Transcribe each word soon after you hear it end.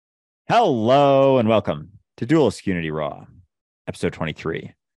Hello and welcome to Duelist Unity Raw, episode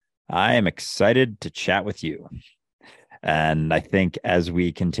 23. I am excited to chat with you. And I think as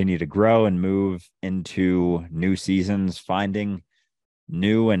we continue to grow and move into new seasons, finding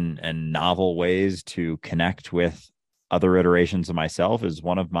new and novel ways to connect with other iterations of myself is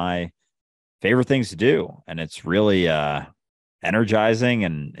one of my favorite things to do. And it's really energizing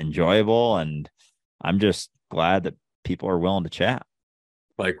and enjoyable. And I'm just glad that people are willing to chat.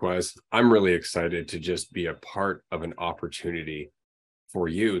 Likewise, I'm really excited to just be a part of an opportunity for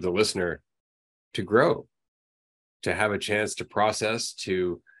you, the listener, to grow, to have a chance to process,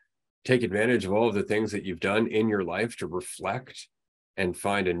 to take advantage of all of the things that you've done in your life, to reflect and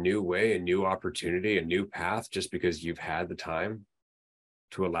find a new way, a new opportunity, a new path, just because you've had the time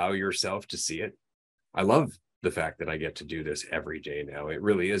to allow yourself to see it. I love the fact that I get to do this every day now. It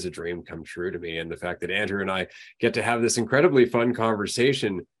really is a dream come true to me. And the fact that Andrew and I get to have this incredibly fun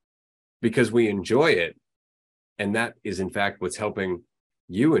conversation because we enjoy it. And that is, in fact, what's helping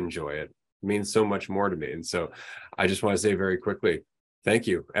you enjoy it means so much more to me. And so I just want to say very quickly, thank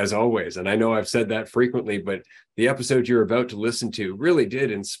you, as always. And I know I've said that frequently, but the episode you're about to listen to really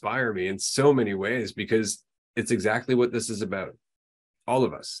did inspire me in so many ways because it's exactly what this is about. All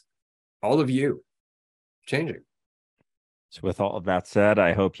of us, all of you, changing. So, with all of that said,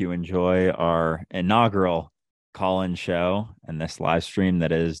 I hope you enjoy our inaugural call-in show and this live stream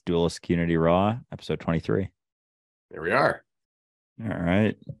that is Duelist Unity Raw, episode 23. There we are. All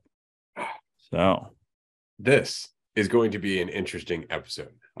right. So, this is going to be an interesting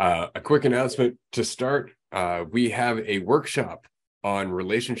episode. A quick announcement to start. We have a workshop on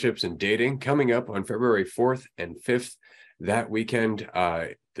relationships and dating coming up on February 4th and 5th. That weekend,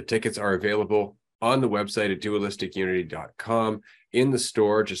 the tickets are available on the website at dualistiCunity.com. In the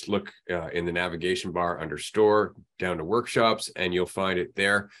store, just look in the navigation bar under store, down to workshops, and you'll find it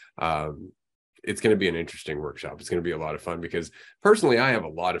there. It's going to be an interesting workshop. It's going to be a lot of fun because personally, I have a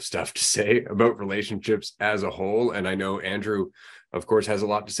lot of stuff to say about relationships as a whole. And I know Andrew, of course, has a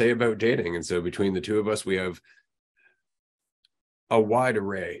lot to say about dating. And so between the two of us, we have a wide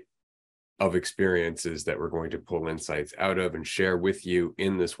array of experiences that we're going to pull insights out of and share with you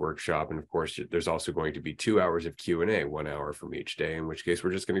in this workshop. And of course, there's also going to be 2 hours of Q&A, 1 hour from each day, in which case we're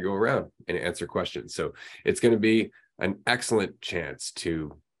just going to go around and answer questions. So it's going to be an excellent chance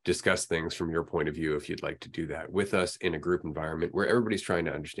to discuss things from your point of view if you'd like to do that with us in a group environment where everybody's trying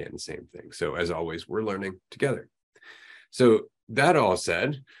to understand the same thing. So as always, we're learning together. So that all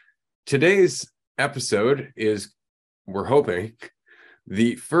said, today's episode is, we're hoping,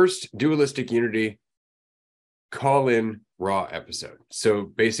 the first Dualistic Unity call-in Raw episode. So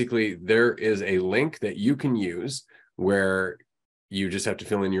basically, there is a link that you can use where you just have to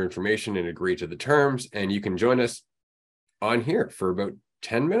fill in your information and agree to the terms, and you can join us on here for about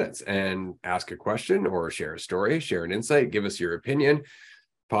 10 minutes and ask a question or share a story, share an insight, give us your opinion,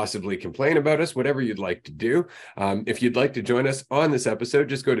 possibly complain about us, whatever you'd like to do. If you'd like to join us on this episode,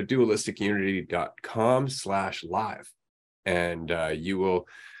 just go to dualisticunity.com/live. And you will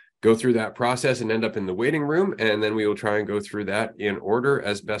go through that process and end up in the waiting room. And then we will try and go through that in order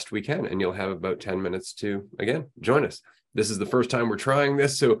as best we can. And you'll have about 10 minutes to, again, join us. This is the first time we're trying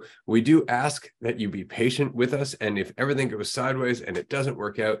this. So we do ask that you be patient with us. And if everything goes sideways and it doesn't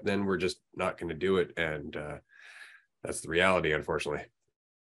work out, then we're just not going to do it. And that's the reality, unfortunately.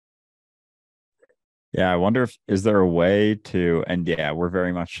 yeah, I wonder if is there a way to, and yeah, we're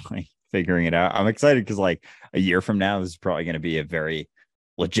very much like figuring it out. I'm excited because like a year from now, this is probably going to be a very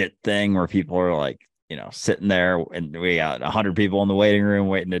legit thing where people are like, sitting there and we got 100 people in the waiting room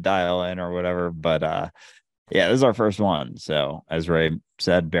waiting to dial in or whatever. But yeah, this is our first one. So as Ray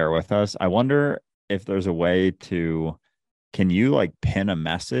said, bear with us. I wonder if there's a way to, can you like pin a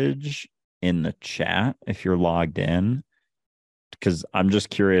message in the chat if you're logged in? Because I'm just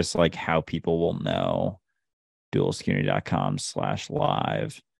curious, like how people will know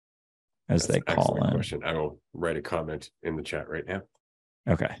dualistunity.com/live as That's they an call excellent in. question. I will write a comment in the chat right now.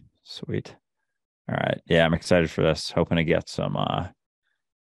 Okay, sweet. All right. Yeah, I'm excited for this. Hoping to get some I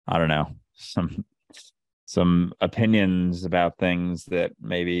don't know, some opinions about things that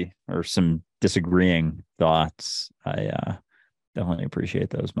maybe, or some disagreeing thoughts. I definitely appreciate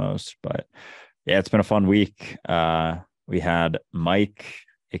those most. But yeah, it's been a fun week. We had Mike,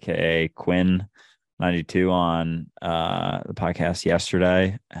 aka Quinn 92, on the podcast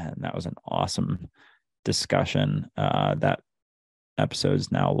yesterday, and that was an awesome discussion. That episode's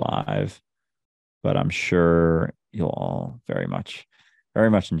now live, but I'm sure you'll all very much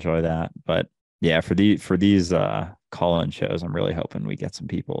enjoy that. But yeah, for these call-in shows, I'm really hoping we get some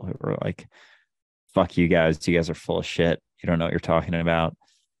people who are like, fuck you guys are full of shit, you don't know what you're talking about.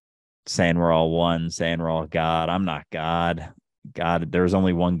 saying we're all one, saying we're all God. I'm not God. God, there's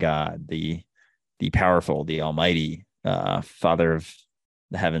only one God, the powerful, the almighty, father of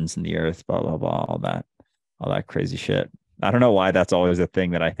the heavens and the earth, blah, blah, blah, all that crazy shit. I don't know why that's always a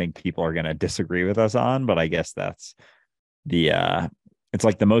thing that I think people are gonna disagree with us on, but I guess that's the it's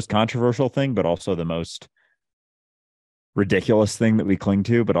like the most controversial thing, but also the most ridiculous thing that we cling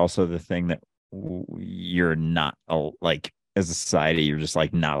to, but also the thing that you're not like as a society, you're just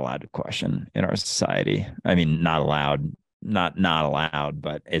like not allowed to question in our society. I mean, not allowed, not allowed,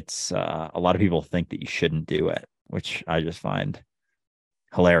 but it's a lot of people think that you shouldn't do it, which I just find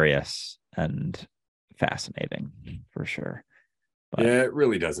hilarious and fascinating for sure. But Yeah, it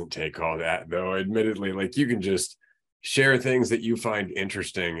really doesn't take all that, though. Admittedly, like you can just share things that you find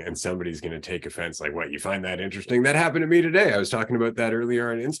interesting and somebody's going to take offense. Like, what, you find that interesting? That happened to me today. I was talking about that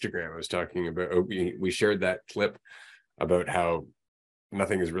earlier on Instagram. I was talking about, we shared that clip about how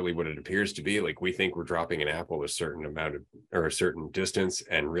nothing is really what it appears to be. Like, we think we're dropping an apple a certain amount of, or a certain distance,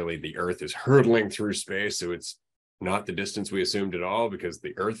 and really the earth is hurtling through space. So it's not the distance we assumed at all, because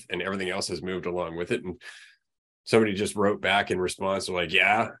the earth and everything else has moved along with it. And somebody just wrote back in response to like,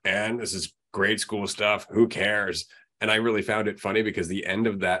 yeah, and this is grade school stuff. Who cares? And I really found it funny because the end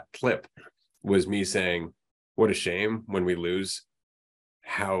of that clip was me saying, what a shame when we lose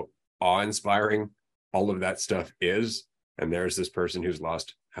how awe-inspiring all of that stuff is. And there's this person who's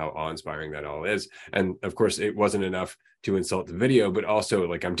lost how awe-inspiring that all is. And of course, it wasn't enough to insult the video, but also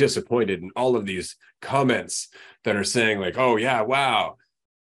like, I'm disappointed in all of these comments that are saying like, oh yeah, wow.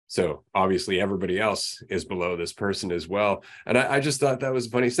 So obviously everybody else is below this person as well. And I just thought that was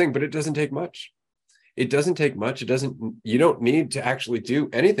the funniest thing, but it doesn't take much. It doesn't take much. You don't need to actually do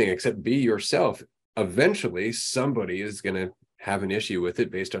anything except be yourself. Eventually, somebody is going to have an issue with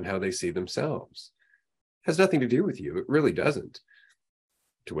it based on how they see themselves. It has nothing to do with you. It really doesn't.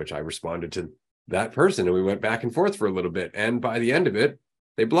 To which I responded to that person, and we went back and forth for a little bit. And by the end of it,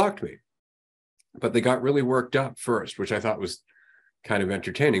 they blocked me. But they got really worked up first, which I thought was kind of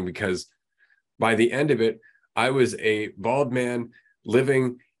entertaining, because by the end of it, I was a bald man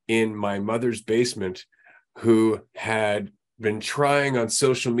living in my mother's basement who had been trying on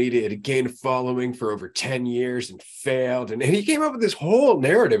social media to gain a following for over 10 years and failed. And he came up with this whole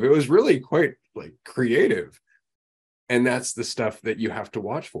narrative. It was really quite like creative. And that's the stuff that you have to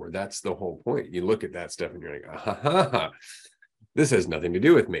watch for. That's the whole point. You look at that stuff and you're like, this has nothing to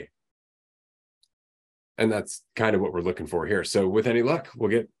do with me. And that's kind of what we're looking for here. So with any luck, we'll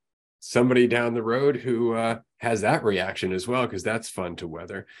get somebody down the road who has that reaction as well, because that's fun to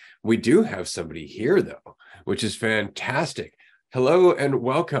weather. We do have somebody here, though, which is fantastic. Hello and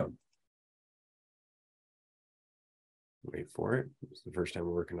welcome. Wait for it. It's the first time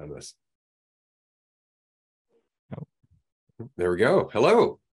we're working on this. Oh, there we go.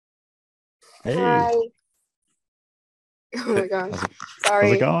 Hello. hey, Hi. Oh my gosh. how's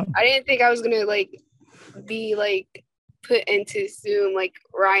Sorry. it going? I didn't think I was gonna be put into Zoom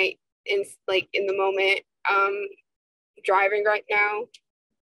right in in the moment. Driving right now.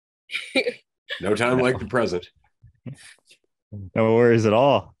 No time like the present. No worries at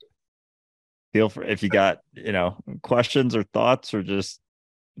all. Feel free if you got, questions or thoughts or just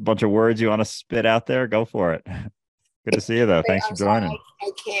a bunch of words you want to spit out there, go for it. Good to see you though. Wait, Thanks I'm for joining. sorry,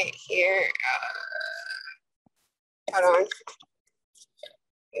 I can't hear. Hold on.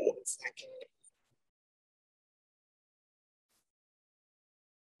 Wait 1 second.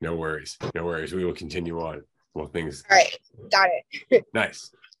 No worries. No worries. We will continue on. Well, things. All right, got it.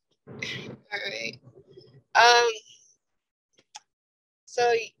 Nice. All right.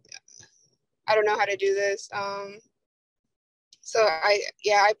 So I don't know how to do this. So I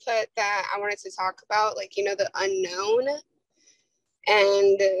put that I wanted to talk about the unknown,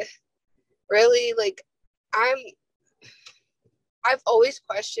 and really I've always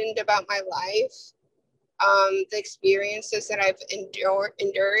questioned about my life, the experiences that I've endured.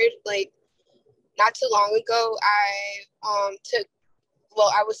 Not too long ago,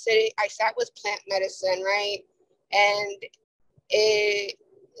 I sat with plant medicine, right? And it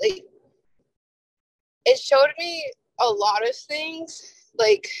showed me a lot of things,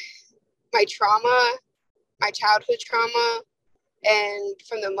 like my trauma, my childhood trauma, and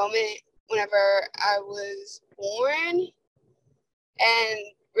from the moment whenever I was born. And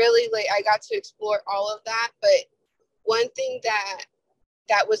really, I got to explore all of that. But one thing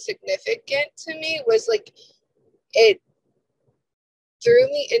that was significant to me was it threw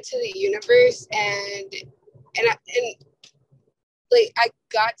me into the universe, and I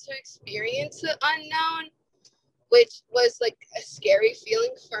got to experience the unknown, which was a scary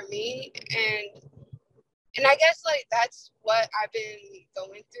feeling for me. And I guess that's what I've been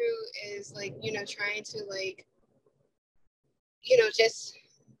going through is like, trying to like, just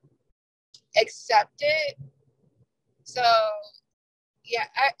accept it. So yeah,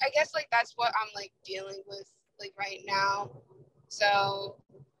 I guess like that's what I'm like dealing with like right now. So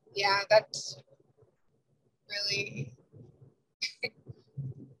yeah, that's really.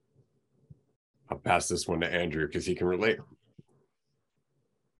 I'll pass this one to Andrew because he can relate.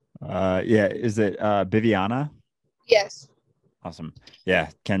 Yeah, is it Bibiana? Yes. Awesome. Yeah,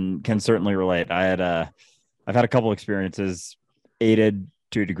 can certainly relate. I've had a couple experiences aided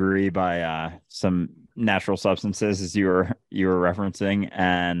to a degree by some natural substances as you were referencing,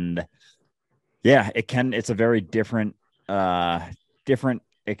 and yeah, it's a very different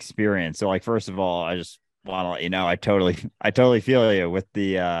experience. So like first of all, I just want to let you know I totally feel you with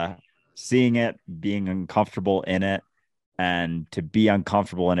the seeing it, being uncomfortable in it, and to be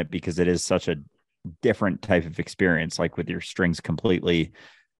uncomfortable in it because it is such a different type of experience, like with your strings completely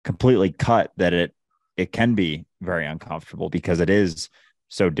cut, that it can be very uncomfortable because it is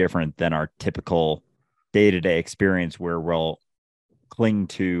so different than our typical day-to-day experience where we'll cling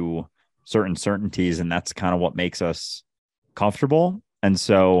to certain certainties, and that's kind of what makes us comfortable. And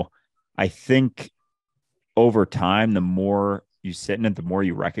so I think over time, the more you sit in it, the more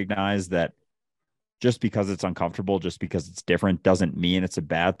you recognize that just because it's uncomfortable, just because it's different, doesn't mean it's a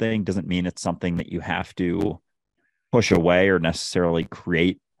bad thing, doesn't mean it's something that you have to push away or necessarily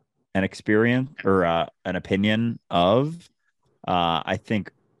create an experience or an opinion of. I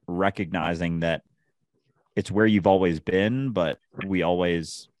think recognizing that it's where you've always been, but we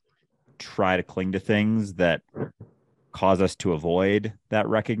always try to cling to things that cause us to avoid that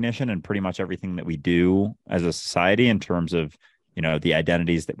recognition, and pretty much everything that we do as a society in terms of, the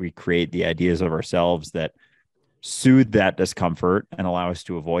identities that we create, the ideas of ourselves that soothe that discomfort and allow us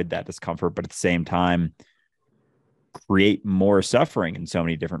to avoid that discomfort, but at the same time create more suffering in so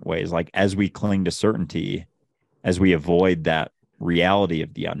many different ways. Like as we cling to certainty, as we avoid that reality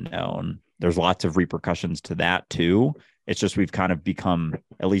of the unknown, there's lots of repercussions to that too. It's just we've kind of become,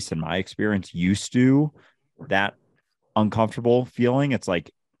 at least in my experience, used to that uncomfortable feeling. It's like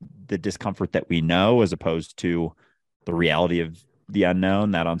the discomfort that we know as opposed to the reality of the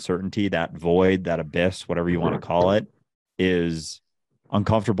unknown, that uncertainty, that void, that abyss, whatever you want to call it, is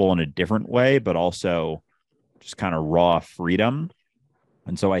uncomfortable in a different way, but also just kind of raw freedom.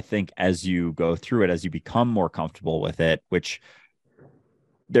 And so I think as you go through it, as you become more comfortable with it, which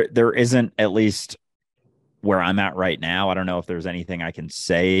there isn't, at least where I'm at right now, I don't know if there's anything I can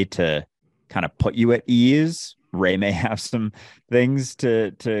say to kind of put you at ease. Ray may have some things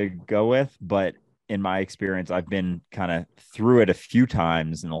to go with, but in my experience, I've been kind of through it a few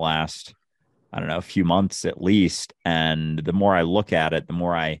times in the last, I don't know, a few months at least. And the more I look at it, the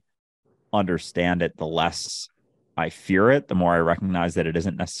more I understand it, the less I fear it, the more I recognize that it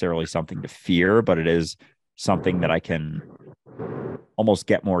isn't necessarily something to fear, but it is something that I can almost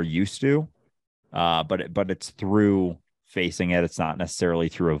get more used to. But it's through facing it. It's not necessarily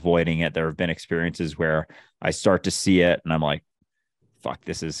through avoiding it. There have been experiences where I start to see it and I'm like, fuck,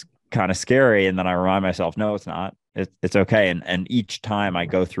 this is kind of scary. And then I remind myself, no, it's not. It's okay. And each time I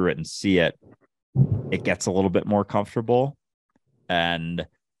go through it and see it, it gets a little bit more comfortable. And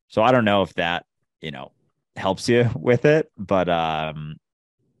so I don't know if that, helps you with it, but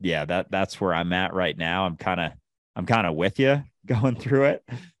yeah, that's where I'm at right now. I'm kind of with you going through it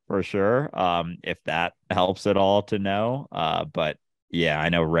for sure. If that helps at all to know. But yeah, I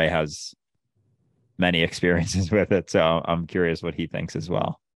know Ray has many experiences with it, so I'm curious what he thinks as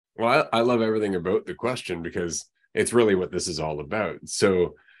well. Well, I love everything about the question because it's really what this is all about.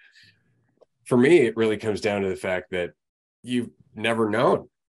 So for me, it really comes down to the fact that you've never known.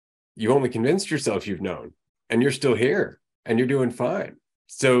 You only convinced yourself you've known, and you're still here and you're doing fine.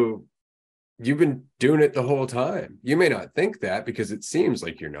 So you've been doing it the whole time. You may not think that because it seems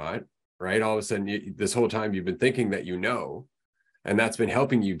like you're not, right? All of a sudden, this whole time you've been thinking that you know, and that's been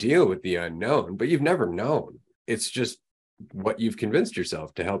helping you deal with the unknown, but you've never known. It's just what you've convinced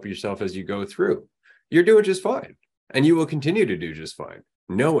yourself to help yourself as you go through. You're doing just fine, and you will continue to do just fine,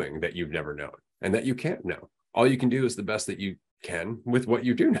 knowing that you've never known and that you can't know. All you can do is the best that you can with what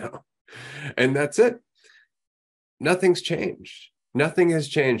you do know. And that's it. Nothing's changed. Nothing has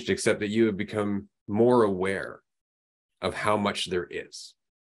changed except that you have become more aware of how much there is.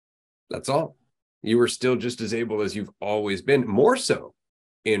 That's all. You are still just as able as you've always been, more so,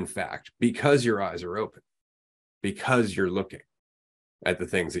 in fact, because your eyes are open, because you're looking at the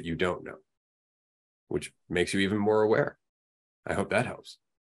things that you don't know, which makes you even more aware. I hope that helps.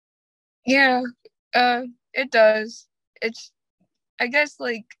 Yeah, it does. It's, I guess,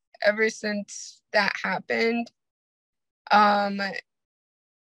 like, ever since that happened,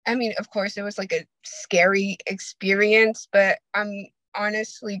 I mean, of course, it was like a scary experience, but I'm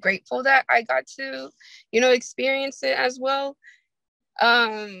honestly grateful that I got to, experience it as well.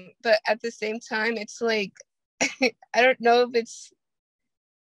 But at the same time, it's like, I don't know if it's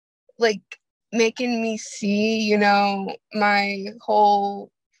like making me see, my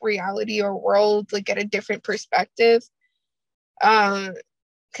whole reality or world like at a different perspective.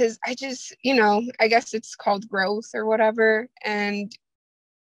 Because I just, I guess it's called growth or whatever. And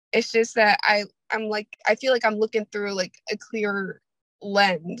it's just that I'm like, I feel like I'm looking through like a clear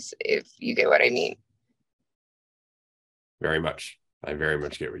lens, if you get what I mean. Very much. I very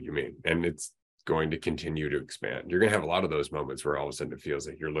much get what you mean. And it's going to continue to expand. You're going to have a lot of those moments where all of a sudden it feels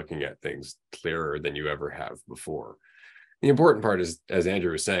like you're looking at things clearer than you ever have before. The important part is, as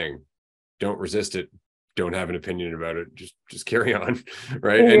Andrew was saying, don't resist it. Don't have an opinion about it. Just carry on,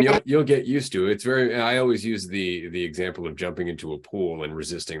 right? And you'll get used to it. It's very. I always use the example of jumping into a pool and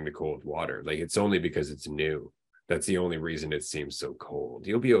resisting the cold water. Like, it's only because it's new. That's the only reason it seems so cold.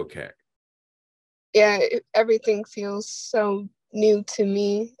 You'll be okay. Yeah, everything feels so new to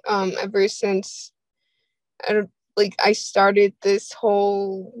me. Ever since I started this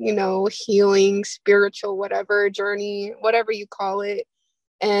whole, healing, spiritual, whatever journey, whatever you call it,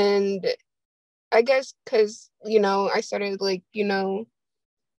 and I guess because, I started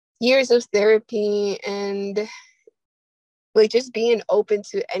years of therapy and just being open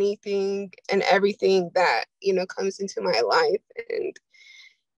to anything and everything that, comes into my life.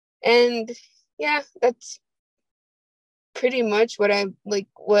 And yeah, that's pretty much what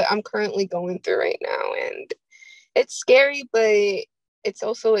I'm currently going through right now. And it's scary, but it's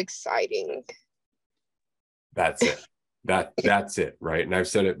also exciting. That's it. That's it, right? And I've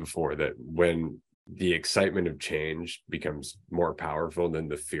said it before, that when the excitement of change becomes more powerful than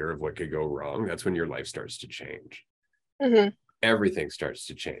the fear of what could go wrong, that's when your life starts to change. Mm-hmm. Everything starts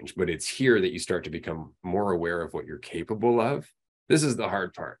to change, but it's here that you start to become more aware of what you're capable of. This is the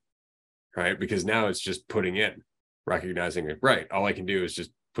hard part, right? Because now it's just putting in, recognizing it, right? All I can do is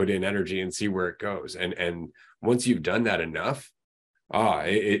just put in energy and see where it goes. And once you've done that enough,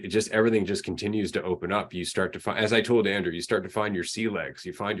 it just, everything just continues to open up. You start to find, as I told Andrew, you start to find your sea legs,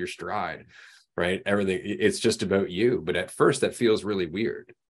 you find your stride, right? Everything, it's just about you. But at first that feels really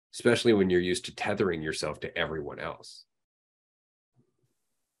weird, especially when you're used to tethering yourself to everyone else.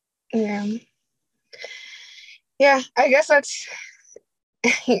 Yeah. Yeah, I guess that's,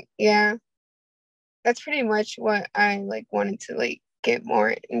 yeah, that's pretty much what I wanted to get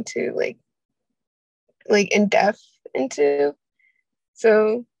more into, in depth into.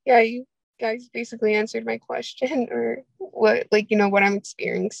 So yeah, you guys basically answered my question, or what, what I'm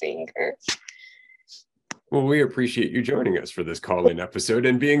experiencing. Or well, we appreciate you joining us for this call-in episode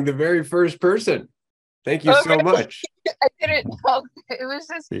and being the very first person. Thank you so much. I didn't know. It was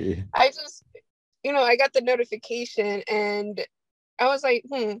just, I got the notification and I was like,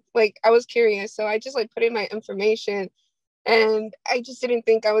 I was curious. So I just put in my information, and I just didn't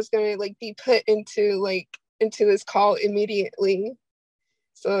think I was going to be put into this call immediately.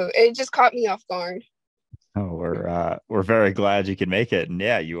 So it just caught me off guard. Oh, we're very glad you can make it. And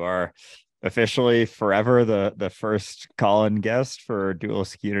yeah, you are officially forever the first call-in guest for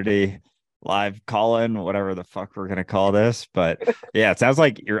Duelist Unity live call-in, whatever the fuck we're gonna call this. But yeah, it sounds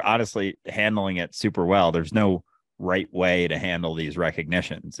like you're honestly handling it super well. There's no right way to handle these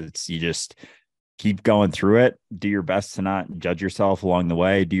recognitions. It's, you just keep going through it, do your best to not judge yourself along the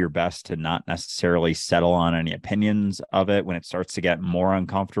way, do your best to not necessarily settle on any opinions of it when it starts to get more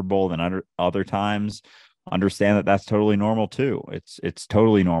uncomfortable than other times. Understand that that's totally normal too. It's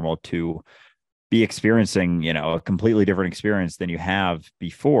totally normal to be experiencing, a completely different experience than you have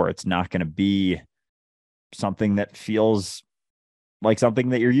before. It's not going to be something that feels like something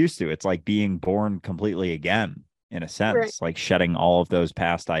that you're used to. It's like being born completely again, in a sense, right? Like shedding all of those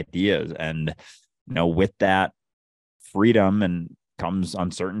past ideas. And, with that freedom and comes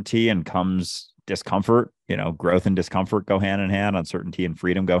uncertainty and comes discomfort. Growth and discomfort go hand in hand. Uncertainty and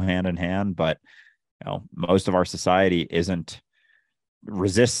freedom go hand in hand. But, most of our society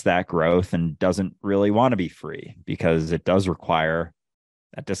resists that growth and doesn't really want to be free, because it does require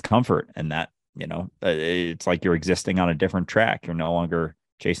that discomfort, and that, it's like you're existing on a different track. You're no longer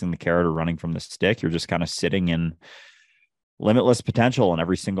chasing the carrot or running from the stick. You're just kind of sitting in limitless potential in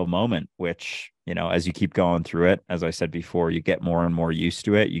every single moment, which, as you keep going through it, as I said before, you get more and more used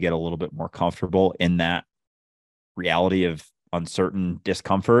to it. You get a little bit more comfortable in that reality of uncertain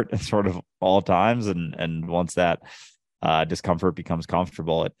discomfort sort of all times. And once that discomfort becomes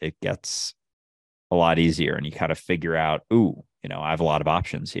comfortable, it gets a lot easier, and you kind of figure out, ooh, I have a lot of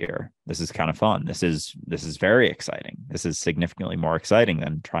options here. This is kind of fun. This is very exciting. This is significantly more exciting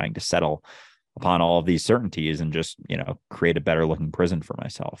than trying to settle upon all of these certainties and just, create a better looking prison for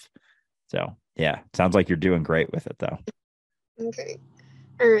myself. So yeah, sounds like you're doing great with it though. Okay.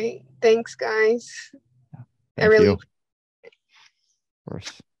 All right. Thanks, guys. Thank you. Of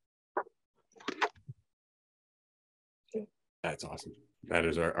course. That's awesome. That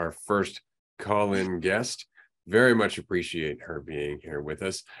is our first call-in guest. Very much appreciate her being here with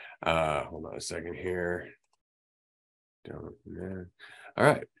us. Hold on a second here. All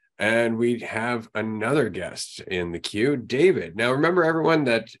right. And we have another guest in the queue, David. Now, remember, everyone,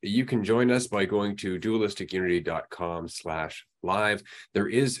 that you can join us by going to dualisticunity.com/live. There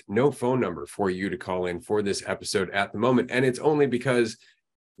is no phone number for you to call in for this episode at the moment, and it's only because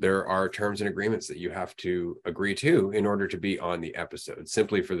there are terms and agreements that you have to agree to in order to be on the episode,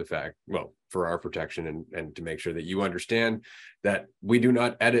 simply for the fact, well, for our protection and to make sure that you understand that we do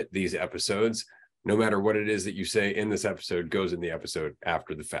not edit these episodes. No matter what it is that you say in this episode goes in the episode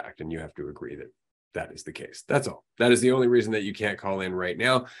after the fact, and you have to agree that that is the case. That's all. That is the only reason that you can't call in right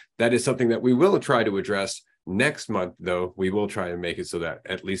now. That is something that we will try to address next month, though. We will try and make it so that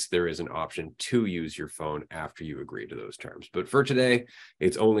at least there is an option to use your phone after you agree to those terms. But for today,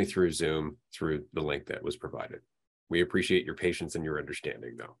 it's only through Zoom, through the link that was provided. We appreciate your patience and your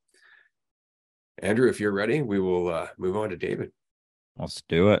understanding, though. Andrew, if you're ready, we will move on to David. Let's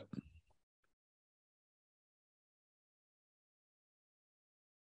do it.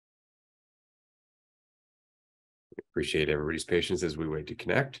 Appreciate everybody's patience as we wait to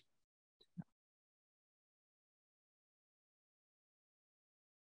connect.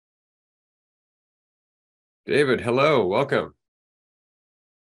 David, hello, welcome.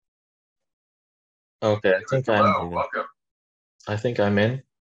 Okay, welcome. I think I'm in.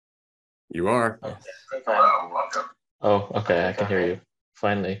 You are. Hello, welcome. Oh, okay, I can hear you.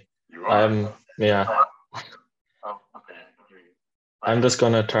 Finally. You are. Yeah. Oh, okay, I can hear you. I'm just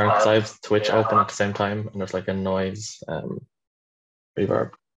gonna turn, because I have Twitch open at the same time, and there's like a noise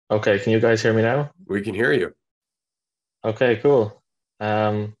reverb. Okay, can you guys hear me now? We can hear you. Okay, cool.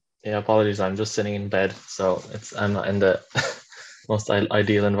 Yeah, apologies, I'm just sitting in bed, so I'm not in the most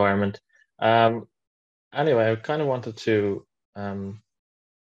ideal environment. Anyway, I kind of wanted to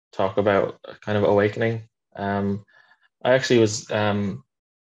talk about kind of awakening. I actually was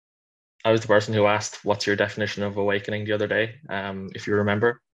I was the person who asked, "What's your definition of awakening?" the other day, if you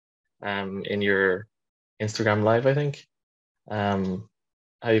remember, in your Instagram live, I think, how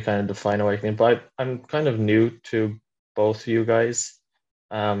you kind of define awakening. But I'm kind of new to both of you guys,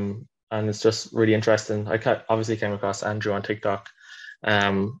 and it's just really interesting. Obviously came across Andrew on TikTok.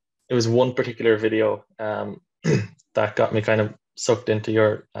 It was one particular video that got me kind of sucked into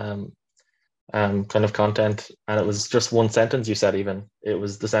your kind of content, and it was just one sentence you said. Even it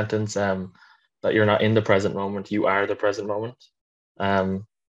was the sentence that you're not in the present moment, you are the present moment. And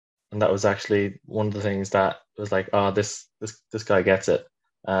that was actually one of the things that was like, oh, this guy gets it.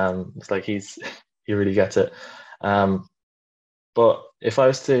 It's like he really gets it. But if I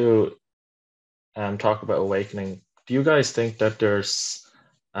was to talk about awakening, do you guys think that there's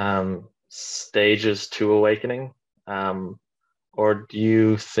stages to awakening? Or do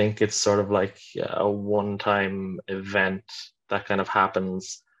you think it's sort of like a one-time event that kind of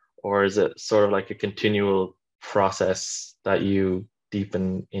happens? Or is it sort of like a continual process that you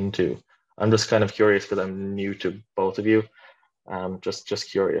deepen into? I'm just kind of curious because I'm new to both of you. Just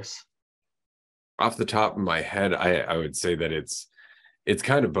curious. Off the top of my head, I would say that it's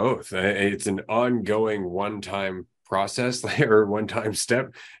kind of both. It's an ongoing one-time process or one-time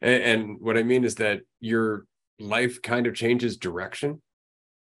step. And what I mean is that your life kind of changes direction.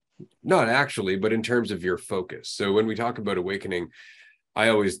 Not actually, but in terms of your focus. So when we talk about awakening, I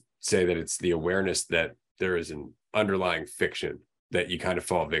always say that it's the awareness that there is an underlying fiction that you kind of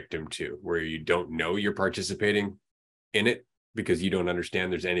fall victim to, where you don't know you're participating in it because you don't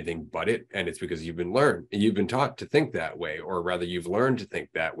understand there's anything but it. And it's because you've been taught to think that way, or rather you've learned to think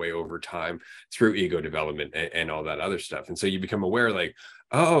that way over time through ego development and all that other stuff. And so you become aware, like,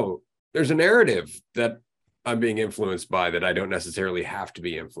 oh, there's a narrative that I'm being influenced by that I don't necessarily have to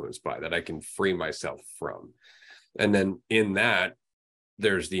be influenced by, that I can free myself from. And then in that,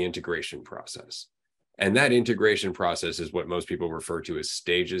 there's the integration process. And that integration process is what most people refer to as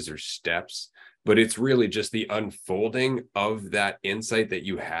stages or steps, but it's really just the unfolding of that insight that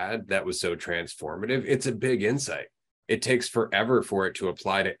you had that was so transformative. It's a big insight. It takes forever for it to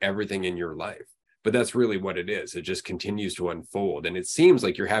apply to everything in your life. but that's really what it is. It just continues to unfold. And it seems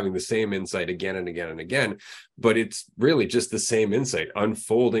like you're having the same insight again and again and again, but it's really just the same insight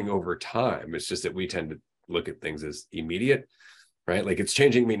unfolding over time. It's just that we tend to look at things as immediate, right? Like it's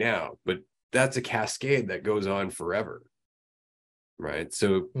changing me now, but that's a cascade that goes on forever, right?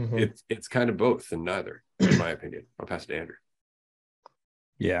 So it's kind of both and neither, in my opinion. I'll pass it to Andrew.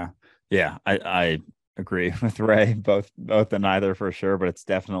 Yeah, I agree with Ray, both and neither for sure, but it's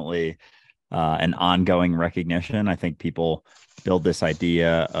definitely an ongoing recognition. I think people build this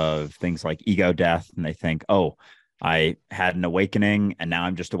idea of things like ego death, and they think, oh, I had an awakening and now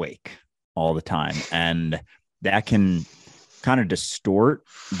I'm just awake all the time. And that can kind of distort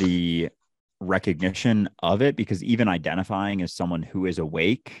the recognition of it, because even identifying as someone who is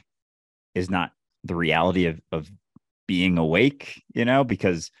awake is not the reality of being awake,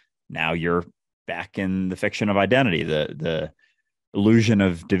 because now you're back in the fiction of identity, the illusion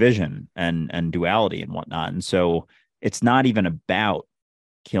of division and duality and whatnot. And so it's not even about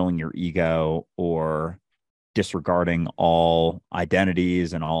killing your ego or disregarding all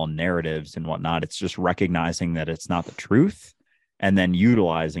identities and all narratives and whatnot. It's just recognizing that it's not the truth and then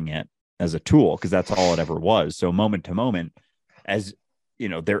utilizing it as a tool, because that's all it ever was. So moment to moment, as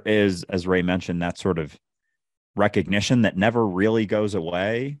there is, as Ray mentioned, that sort of recognition that never really goes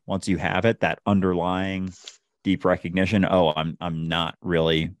away once you have it, that underlying deep recognition. Oh, I'm not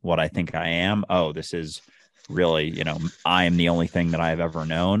really what I think I am. Oh, this is really, I am the only thing that I've ever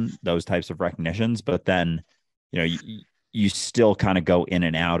known, those types of recognitions. But then, you still kind of go in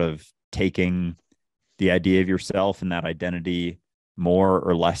and out of taking the idea of yourself and that identity more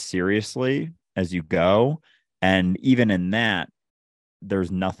or less seriously as you go. And even in that,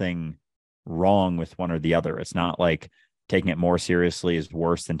 there's nothing wrong with one or the other. It's not like taking it more seriously is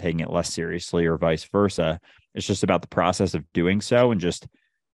worse than taking it less seriously or vice versa. It's just about the process of doing so and just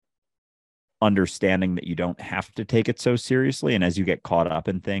understanding that you don't have to take it so seriously. And as you get caught up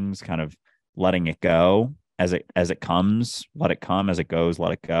in things, kind of letting it go as it comes, let it come. As it goes,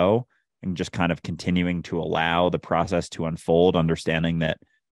 let it go. And just kind of continuing to allow the process to unfold, understanding that,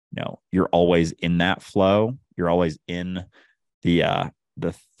 you're always in that flow. You're always in the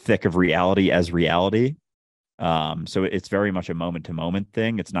thick of reality as reality. So it's very much a moment to moment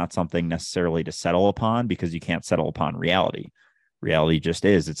thing. It's not something necessarily to settle upon, because you can't settle upon reality. Reality just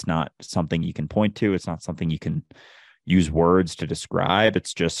is. It's not something you can point to. It's not something you can use words to describe.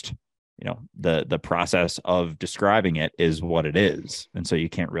 It's just, the process of describing it is what it is. And so you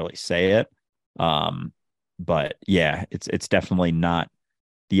can't really say it. But yeah, it's definitely not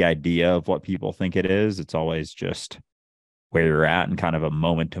the idea of what people think it is. It's always just where you're at and kind of a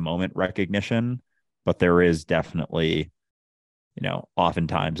moment to moment recognition. But there is definitely,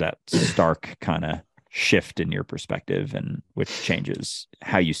 oftentimes that stark kind of shift in your perspective, and which changes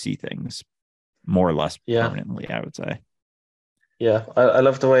how you see things more or less permanently, I would say. Yeah, I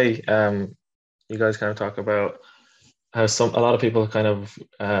love the way you guys kind of talk about how a lot of people kind of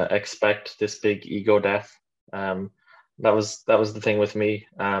expect this big ego death. That was the thing with me.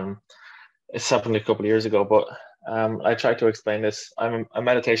 It's happened a couple of years ago, but I tried to explain this. I'm a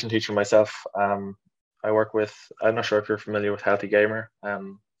meditation teacher myself. I work with, I'm not sure if you're familiar with Healthy Gamer,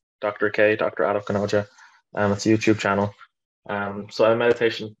 Dr. Adolf Kanoja. It's a YouTube channel. So I'm a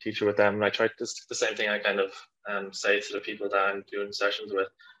meditation teacher with them, and I try the same thing I kind of say to the people that I'm doing sessions with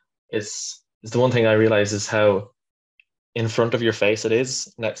is the one thing I realize is how in front of your face it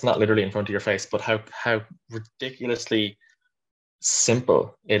is. And it's not literally in front of your face, but how ridiculously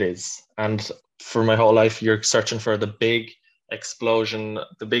simple it is. And for my whole life, you're searching for the big explosion,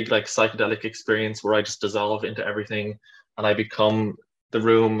 the big like psychedelic experience where I just dissolve into everything and I become the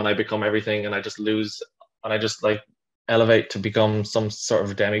room and I become everything and I just lose and I just like elevate to become some sort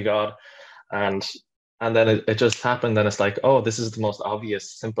of demigod. And then it just happened. And it's like, oh, this is the most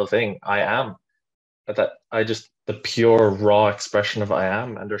obvious, simple thing. I am. That I just, the pure raw expression of I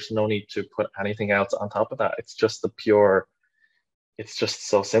am. And there's no need to put anything else on top of that. It's just the pure, it's just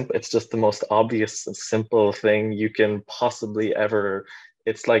so simple. It's just the most obvious and simple thing you can possibly ever.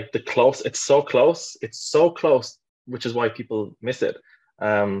 It's like it's so close. It's so close, which is why people miss it.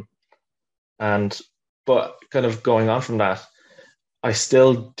 But kind of going on from that, I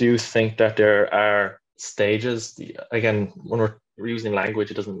still do think that there are stages. Again, when we're using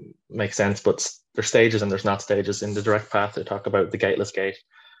language, it doesn't make sense, but there's stages and there's not stages. In the direct path, they talk about the gateless gate.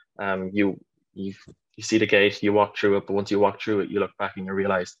 You see the gate, you walk through it, but once you walk through it, you look back and you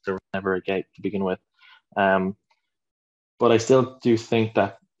realize there was never a gate to begin with. But I still do think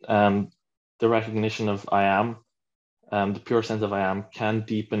that the recognition of I am, the pure sense of I am, can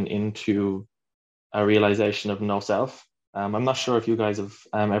deepen into a realization of no self. I'm not sure if you guys have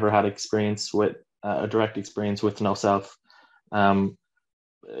ever had experience with a direct experience with no self.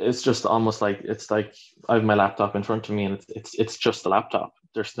 It's just almost like it's like I have my laptop in front of me, and it's just a laptop.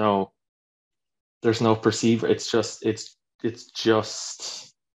 There's no perceiver. It's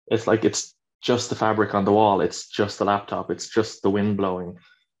like it's just the fabric on the wall. It's just the laptop. It's just the wind blowing.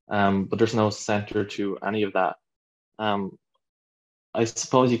 But there's no center to any of that. I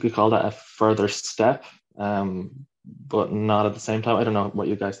suppose you could call that a further step, but not at the same time. I don't know what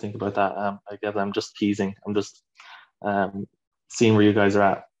you guys think about that. I guess I'm just teasing. I'm just seeing where you guys are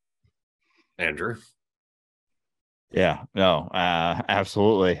at. Andrew? Yeah, no,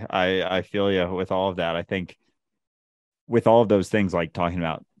 absolutely. I feel you with all of that. I think with all of those things, like talking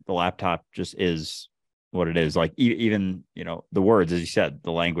about the laptop just is what it is. Like even, the words, as you said,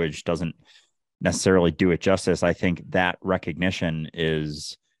 the language doesn't necessarily do it justice. I think that recognition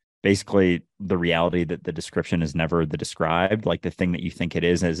is basically the reality that the description is never the described. Like the thing that you think it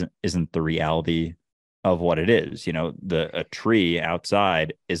is isn't the reality of what it is. A tree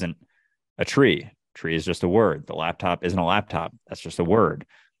outside isn't a tree. Tree is just a word. The laptop isn't a laptop. That's just a word.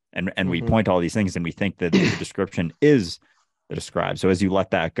 And we point to all these things and we think that the description is the described. So as you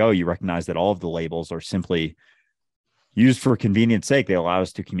let that go, you recognize that all of the labels are simply used for convenience sake. They allow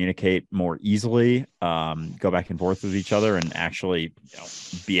us to communicate more easily, go back and forth with each other, and actually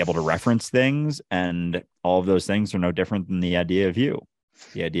be able to reference things. And all of those things are no different than the idea of you.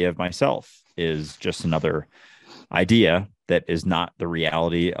 The idea of myself is just another idea that is not the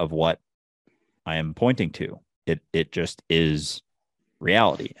reality of what I am pointing to. It just is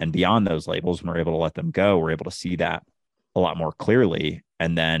reality. And beyond those labels, when we're able to let them go, we're able to see that a lot more clearly.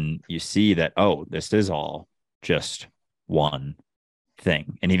 And then you see that, oh, this is all just one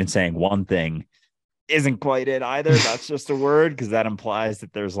thing. And even saying one thing isn't quite it either. That's just a word, because that implies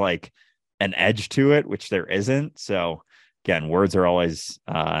that there's like an edge to it, which there isn't. So again, words are always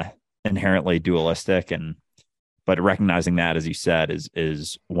inherently dualistic, but recognizing that, as you said,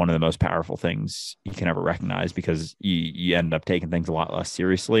 is one of the most powerful things you can ever recognize, because you end up taking things a lot less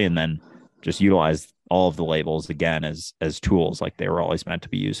seriously, and then just utilize all of the labels again as tools like they were always meant to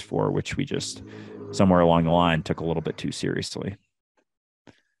be used for, which we just somewhere along the line took a little bit too seriously.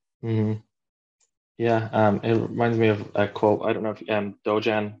 Mm-hmm. Yeah, it reminds me of a quote. I don't know if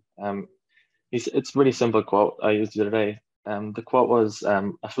Dogen. It's a really simple quote I used the other day. The quote was,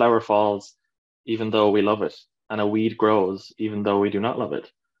 "A flower falls, even though we love it, and a weed grows, even though we do not love it."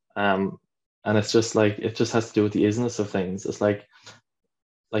 And it's just like it just has to do with the isness of things. It's like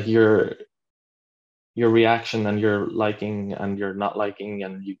your reaction and your liking and your not liking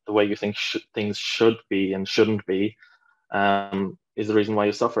and the way you think things should be and shouldn't be is the reason why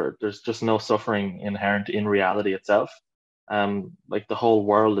you suffer. There's just no suffering inherent in reality itself. Like the whole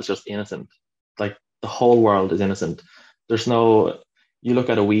world is just innocent. Like the whole world is innocent. There's no, you look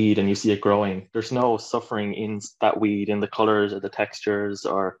at a weed and you see it growing. There's no suffering in that weed, in the colors or the textures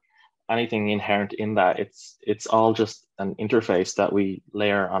or anything inherent in that. It's all just an interface that we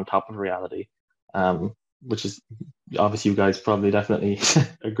layer on top of reality. Which is obviously you guys probably definitely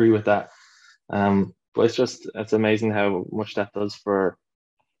agree with that. But it's amazing how much that does for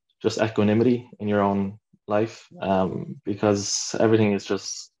just equanimity in your own life, because everything is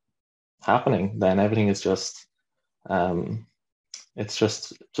just happening. Then everything is just it's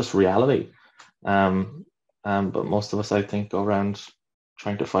just reality. But most of us, I think, go around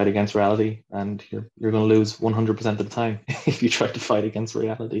trying to fight against reality, and you're going to lose 100% of the time if you try to fight against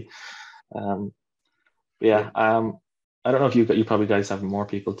reality. I don't know if you probably guys have more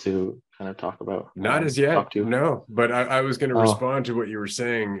people to kind of talk about. Not as yet, no. But I was going to respond to what you were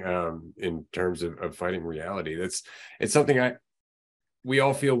saying in terms of fighting reality. It's something we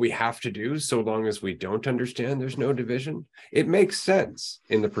all feel we have to do, so long as we don't understand there's no division. It makes sense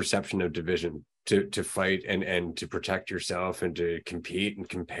in the perception of division to fight and to protect yourself and to compete and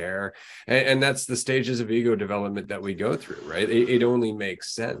compare. And that's the stages of ego development that we go through, right? It only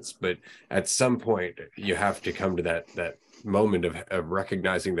makes sense. But at some point, you have to come to that moment of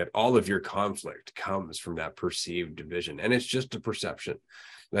recognizing that all of your conflict comes from that perceived division. And it's just a perception.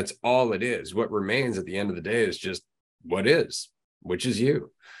 That's all it is. What remains at the end of the day is just what is, which is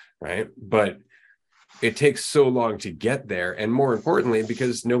you, right? But it takes so long to get there. And more importantly,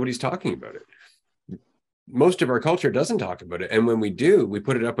 because nobody's talking about it. Most of our culture doesn't talk about it. And when we do, we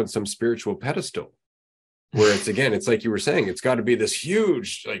put it up on some spiritual pedestal where it's like you were saying, it's got to be this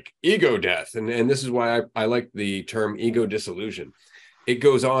huge like ego death. And this is why I like the term ego dissolution. It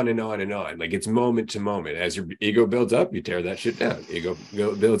goes on and on and on. Like it's moment to moment. As your ego builds up, you tear that shit down. Ego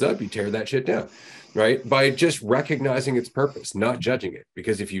builds up, you tear that shit down, right? By just recognizing its purpose, not judging it.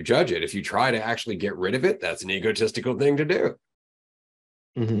 Because if you judge it, if you try to actually get rid of it, that's an egotistical thing to do.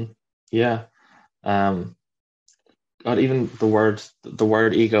 Mm-hmm. Yeah. God, even the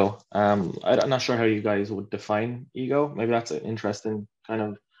word ego. I'm not sure how you guys would define ego. Maybe that's an interesting kind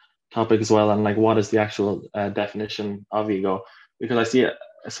of topic as well. And like, what is the actual definition of ego? Because I see it,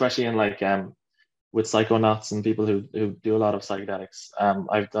 especially in like with psychonauts and people who do a lot of psychedelics.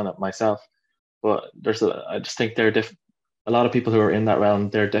 I've done it myself, but I just think a lot of people who are in that realm,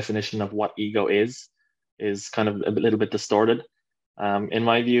 their definition of what ego is kind of a little bit distorted. In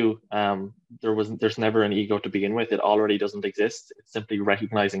my view, there's never an ego to begin with. It already doesn't exist. It's simply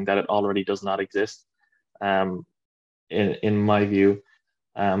recognizing that it already does not exist. Um, in my view,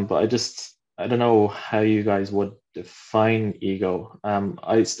 but I don't know how you guys would define ego.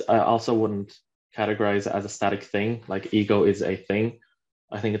 I also wouldn't categorize it as a static thing. Like ego is a thing.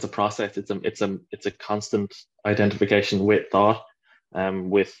 I think it's a process. It's a constant identification with thought,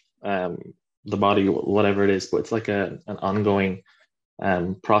 with the body, whatever it is. But it's like an ongoing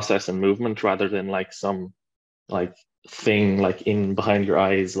process and movement rather than like some like thing like in behind your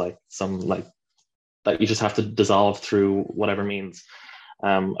eyes, like some like that you just have to dissolve through whatever means.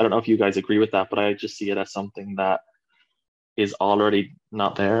 I don't know if you guys agree with that, but I just see it as something that is already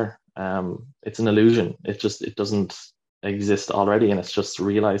not there. It's an illusion. It doesn't exist already, and it's just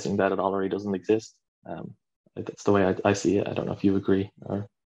realizing that it already doesn't exist. That's the way I see it. I don't know if you agree, or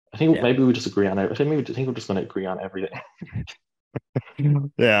I think Yeah. maybe we just agree on it. I think we're just going to agree on everything.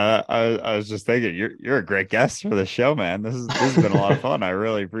 Yeah, I was just thinking you're a great guest for the show, man. This has been a lot of fun. I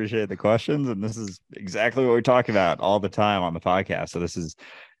really appreciate the questions, and this is exactly what we talk about all the time on the podcast. So this is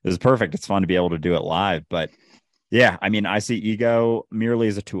perfect. It's fun to be able to do it live. But yeah, I mean, I see ego merely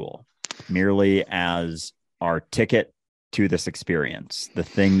as a tool, merely as our ticket to this experience, the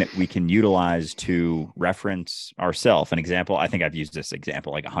thing that we can utilize to reference ourselves. An example, I think I've used this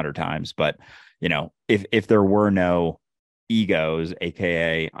example like 100 times, but if there were no egos,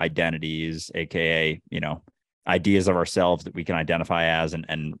 aka identities, aka ideas of ourselves that we can identify as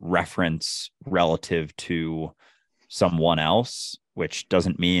and reference relative to someone else, which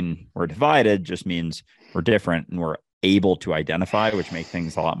doesn't mean we're divided, just means we're different and we're able to identify, which make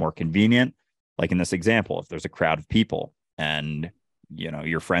things a lot more convenient. Like in this example, if there's a crowd of people and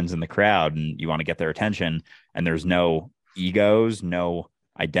your friends in the crowd and you want to get their attention and there's no egos, no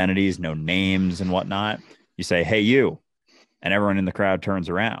identities, no names and whatnot, you say, "Hey, you," and everyone in the crowd turns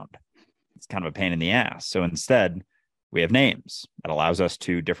around. It's kind of a pain in the ass. So instead, we have names that allows us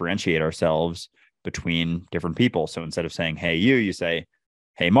to differentiate ourselves between different people. So instead of saying, "Hey, you say,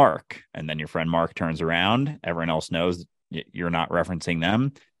 "Hey, Mark," and then your friend Mark turns around, everyone else knows you're not referencing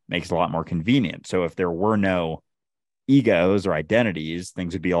them, makes it a lot more convenient. So if there were no egos or identities,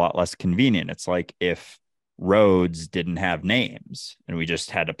 things would be a lot less convenient. It's like if roads didn't have names and we just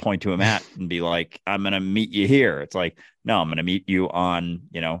had to point to them at and be like, "I'm going to meet you here." It's like, no, I'm going to meet you on,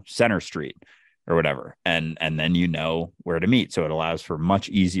 Center Street or whatever. And then where to meet. So it allows for much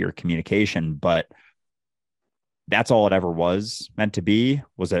easier communication, but that's all it ever was meant to be,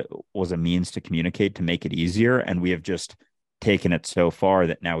 was a means to communicate, to make it easier. And we have just taken it so far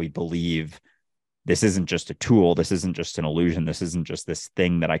that now we believe this isn't just a tool. This isn't just an illusion. This isn't just this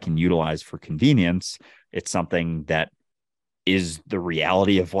thing that I can utilize for convenience. It's something that is the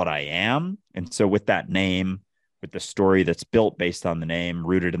reality of what I am. And so with that name, with the story that's built based on the name,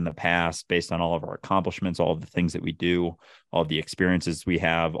 rooted in the past, based on all of our accomplishments, all of the things that we do, all of the experiences we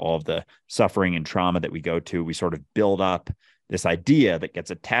have, all of the suffering and trauma that we go to, we sort of build up this idea that gets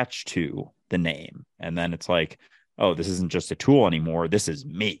attached to the name. And then it's like, oh, this isn't just a tool anymore. This is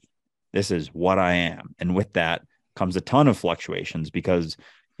me. This is what I am. And with that comes a ton of fluctuations because,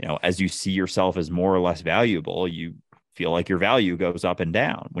 as you see yourself as more or less valuable, you feel like your value goes up and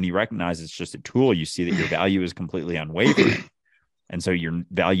down. When you recognize it's just a tool, you see that your value is completely unwavering. And so your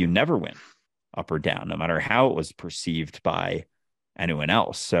value never went up or down, no matter how it was perceived by anyone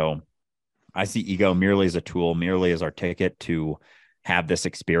else. So I see ego merely as a tool, merely as our ticket to have this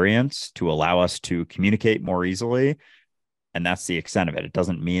experience, to allow us to communicate more easily. And that's the extent of it. It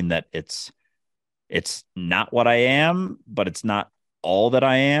doesn't mean that it's not what I am, but it's not all that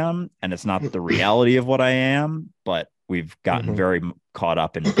I am. And it's not the reality of what I am, but we've gotten very caught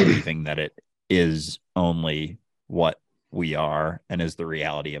up in believing that it is only what we are and is the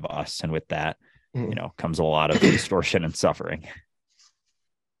reality of us. And with that, comes a lot of distortion and suffering.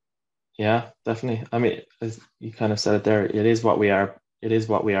 Yeah, definitely. I mean, as you kind of said it there, it is what we are. It is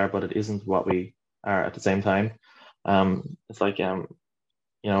what we are, but it isn't what we are at the same time. It's like,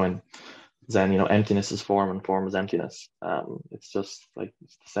 in Zen, emptiness is form and form is emptiness. It's just like,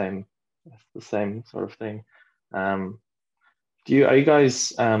 it's the same sort of thing. Are you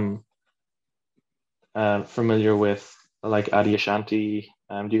guys familiar with like Adyashanti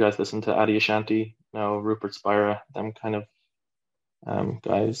Do you guys listen to Adi Ashanti? No, Rupert Spira, them kind of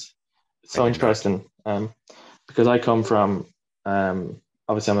guys. It's I so do not. interesting because I come from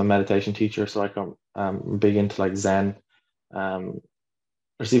obviously I'm a meditation teacher, so I come big into like Zen.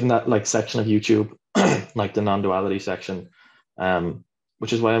 There's even that like section of YouTube, like the non-duality section,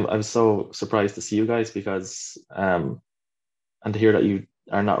 which is why I was so surprised to see you guys because and to hear that you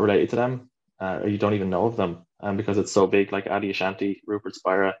are not related to them or you don't even know of them because it's so big, like Adi Ashanti, Rupert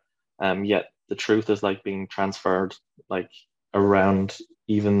Spira, yet the truth is like being transferred like around,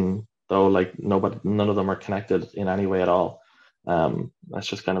 even though like none of them are connected in any way at all. That's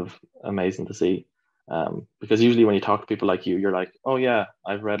just kind of amazing to see. Because usually when you talk to people like you're like, oh yeah,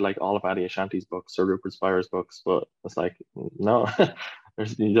 I've read like all of Adi Ashanti's books or Rupert Spira's books, but it's like, no,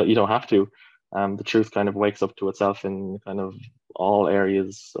 you don't have to. The truth kind of wakes up to itself in kind of all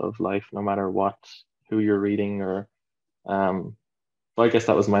areas of life, no matter who you're reading or. But I guess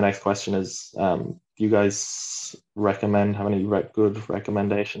that was my next question: is do you guys have any good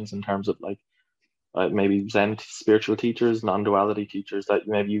recommendations in terms of like maybe Zen spiritual teachers, non-duality teachers that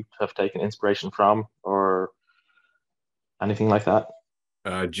maybe you have taken inspiration from, or anything like that?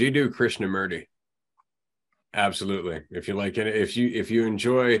 Jiddu Krishnamurti. Absolutely. If you like it, if you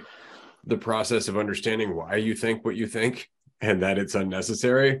enjoy the process of understanding why you think what you think and that it's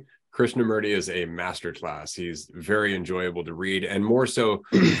unnecessary, Krishnamurti is a masterclass. He's very enjoyable to read, and more so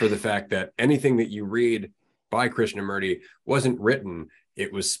for the fact that anything that you read by Krishnamurti wasn't written,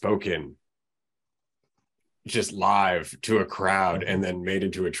 it was spoken just live to a crowd and then made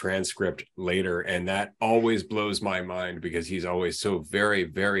into a transcript later. And that always blows my mind because he's always so very,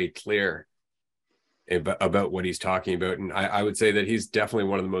 very clear about what he's talking about. And I would say that he's definitely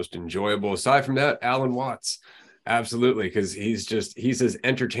one of the most enjoyable. Aside from that, Alan Watts. Absolutely, because he's as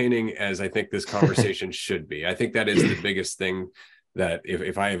entertaining as I think this conversation should be. I think that is the biggest thing, that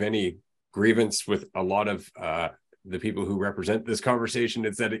if I have any grievance with a lot of the people who represent this conversation,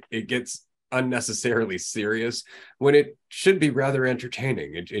 it's that it gets unnecessarily serious when it should be rather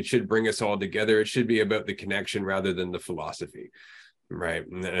entertaining. It should bring us all together. It should be about the connection rather than the philosophy, right?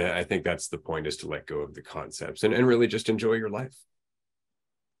 And I think that's the point, is to let go of the concepts and really just enjoy your life.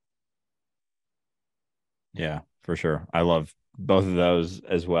 Yeah, for sure. I love both of those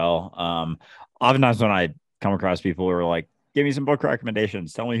as well. Oftentimes when I come across people who are like, give me some book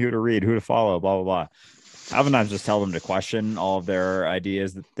recommendations, tell me who to read, who to follow, blah, blah, blah. I oftentimes just tell them to question all of their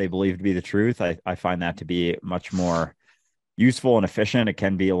ideas that they believe to be the truth. I find that to be much more useful and efficient. It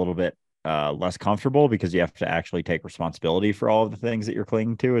can be a little bit less comfortable because you have to actually take responsibility for all of the things that you're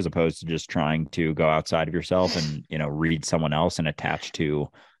clinging to, as opposed to just trying to go outside of yourself and, read someone else and attach to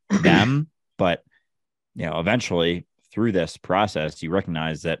them. But, eventually through this process, you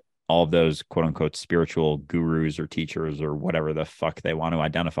recognize that all of those quote unquote spiritual gurus or teachers or whatever the fuck they want to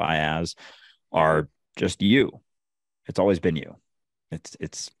identify as are just you. It's always been you.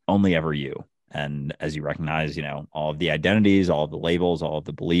 It's only ever you. And as you recognize, all of the identities, all of the labels, all of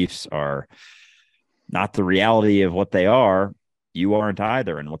the beliefs are not the reality of what they are. You aren't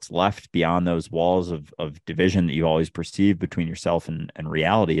either. And what's left beyond those walls of division that you always perceive between yourself and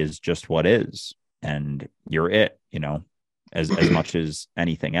reality is just what is. And you're it, as much as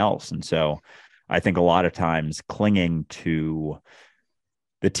anything else. And so I think a lot of times clinging to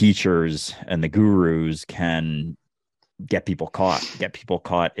the teachers and the gurus can get people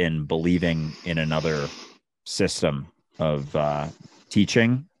caught in believing in another system of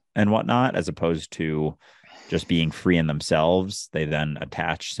teaching and whatnot, as opposed to just being free in themselves. They then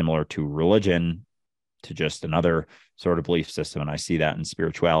attach, similar to religion, to just another sort of belief system. And I see that in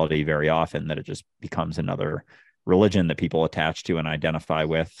spirituality very often, that it just becomes another religion that people attach to and identify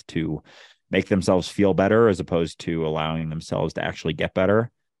with to make themselves feel better, as opposed to allowing themselves to actually get better.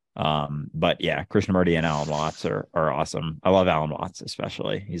 But yeah, Krishnamurti and Alan Watts are awesome. I love Alan Watts,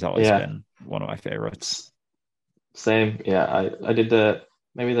 especially. He's always been one of my favorites. Same. Yeah. I did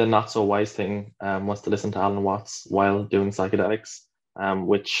maybe the not so wise thing was to listen to Alan Watts while doing psychedelics,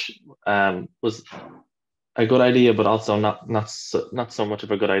 which was a good idea, but also not so much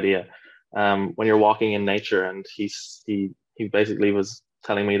of a good idea. When you're walking in nature, and he basically was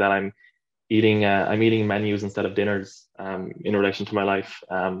telling me that I'm eating menus instead of dinners in relation to my life.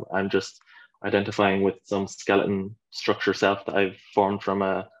 I'm just identifying with some skeleton structure self that I've formed from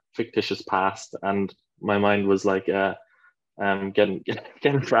a fictitious past, and my mind was like getting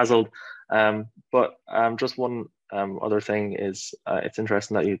frazzled. But just one other thing is it's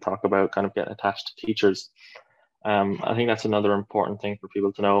interesting that you talk about kind of getting attached to teachers. I think that's another important thing for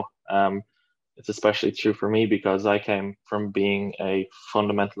people to know. It's especially true for me because I came from being a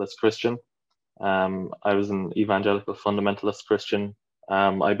fundamentalist Christian. I was an evangelical fundamentalist Christian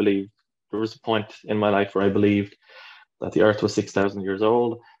I believe there was a point in my life where I believed that the Earth was 6,000 years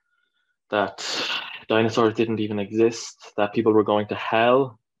old, that dinosaurs didn't even exist, that people were going to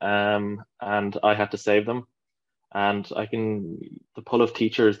hell, and I had to save them. And the pull of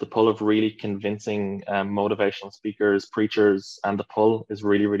teachers, the pull of really convincing motivational speakers, preachers, and the pull is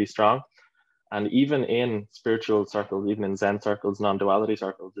really, really strong. And even in spiritual circles, even in Zen circles, non-duality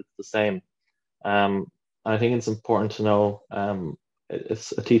circles, it's the same. I think it's important to know,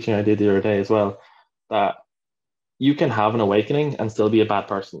 it's a teaching I did the other day as well, that you can have an awakening and still be a bad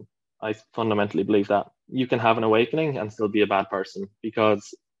person. I fundamentally believe that. You can have an awakening and still be a bad person,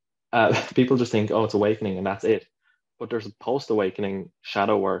 because people just think, oh, it's awakening and that's it. But there's a post-awakening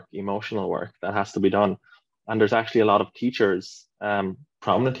shadow work, emotional work that has to be done. And there's actually a lot of teachers,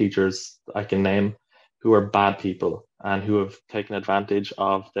 prominent teachers I can name, who are bad people and who have taken advantage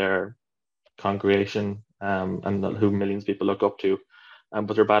of their congregation, and who millions of people look up to.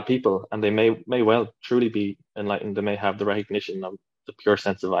 But they're bad people, and they may well truly be enlightened. They may have the recognition of the pure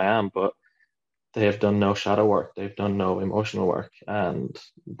sense of I am, but they have done no shadow work. They've done no emotional work, and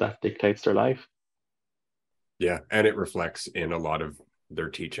that dictates their life. Yeah, and it reflects in a lot of their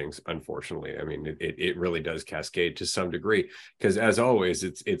teachings, unfortunately. I mean, it really does cascade to some degree, because as always,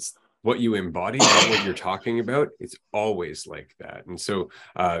 it's what you embody, not what you're talking about. It's always like that. And so,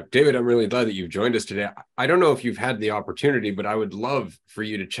 David, I'm really glad that you've joined us today. I don't know if you've had the opportunity, but I would love for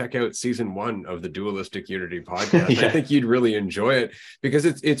you to check out season 1 of the Dualistic Unity podcast. Yeah. I think you'd really enjoy it, because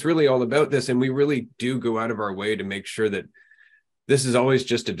it's really all about this. And we really do go out of our way to make sure that this is always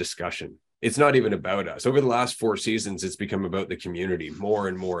just a discussion. It's not even about us. Over the last 4 seasons, it's become about the community more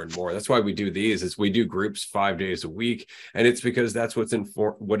and more and more. That's why we do these, is we do groups 5 days a week. And it's because that's what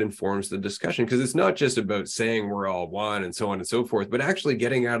informs the discussion. Because it's not just about saying we're all one and so on and so forth, but actually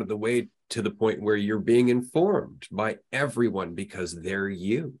getting out of the way to the point where you're being informed by everyone, because they're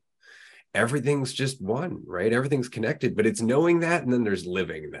you. Everything's just one, right? Everything's connected, but it's knowing that, and then there's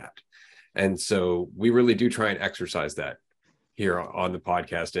living that. And so we really do try and exercise that here on the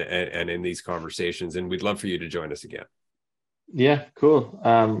podcast and in these conversations, and we'd love for you to join us again. Yeah, cool.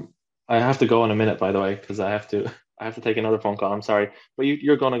 I have to go in a minute, by the way, because I have to take another phone call. I'm sorry, but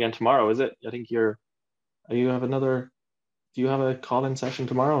you're going again tomorrow, is it? I think do you have a call-in session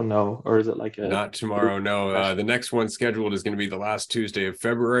tomorrow? No, or is it like not tomorrow? No, the next one scheduled is going to be the last Tuesday of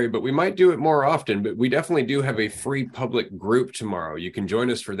February, but we might do it more often. But we definitely do have a free public group tomorrow. You can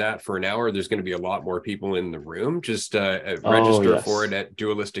join us for that for an hour. There's going to be a lot more people in the room. Just register for it at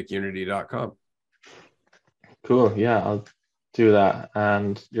dualisticunity.com. Cool. Yeah, I'll do that.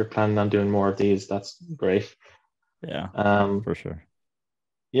 And you're planning on doing more of these. That's great. Yeah, for sure.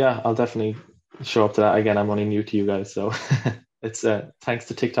 Yeah, I'll definitely show up to that. Again, I'm only new to you guys, so it's thanks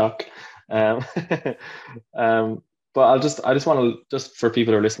to TikTok. But I just want to, just for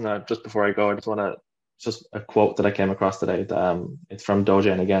people who are listening, just before I go, I just want to, just a quote that I came across today. It's from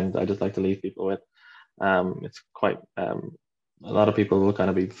Dogen again. I just like to leave people with. It's quite a lot of people will kind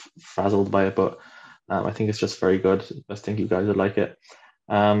of be frazzled by it, but I think it's just very good. I think you guys would like it.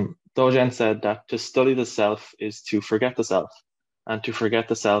 Dogen said that to study the self is to forget the self. And to forget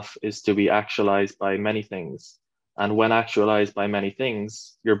the self is to be actualized by many things. And when actualized by many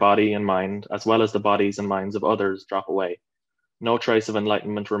things, your body and mind, as well as the bodies and minds of others, drop away. No trace of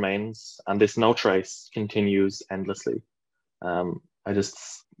enlightenment remains, and this no trace continues endlessly. I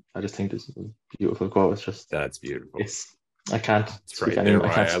just think this is a beautiful quote. It's just, that's beautiful. I can't speak any more.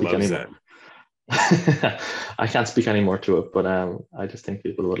 I can't speak any more to it, but I just think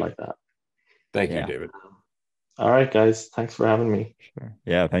people would like that. Thank you, David. All right, guys. Thanks for having me. Sure.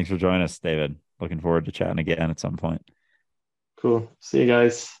 Yeah, thanks for joining us, David. Looking forward to chatting again at some point. Cool. See you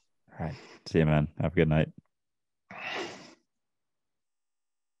guys. All right. See you, man. Have a good night.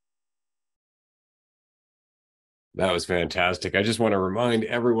 That was fantastic. I just want to remind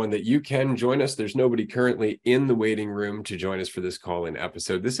everyone that you can join us. There's nobody currently in the waiting room to join us for this call-in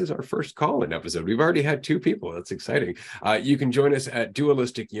episode. This is our first call-in episode. We've already had 2 people. That's exciting. You can join us at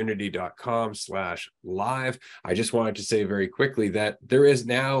dualisticunity.com/live. I just wanted to say very quickly that there is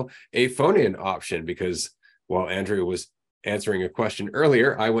now a phone-in option, because while Andrea was answering a question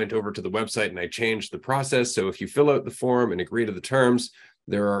earlier, I went over to the website and I changed the process. So if you fill out the form and agree to the terms,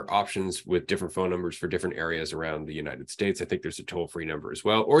 there are options with different phone numbers for different areas around the United States. I think there's a toll-free number as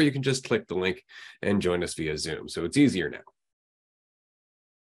well, or you can just click the link and join us via Zoom. So it's easier now.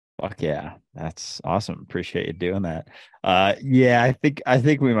 Fuck yeah, that's awesome. Appreciate you doing that. Yeah, I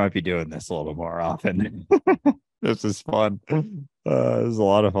think we might be doing this a little more often. This is fun. This is a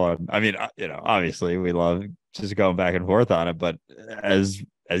lot of fun. I mean, obviously we love just going back and forth on it, but as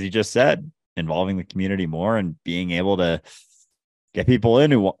you just said, involving the community more and being able to get people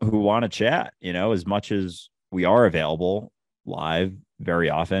in who want to chat, as much as we are available live very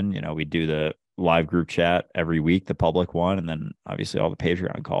often. We do the live group chat every week, the public one, and then obviously all the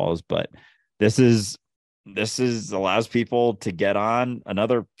Patreon calls. But this is allows people to get on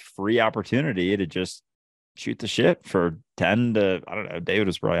another free opportunity to just shoot the shit for 10 to, I don't know, David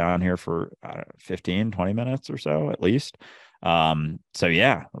was probably on here for 15, 20 minutes or so at least. So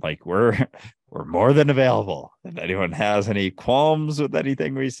yeah, like we're more than available. If anyone has any qualms with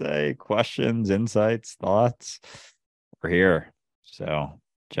anything we say, questions, insights, thoughts, we're here. So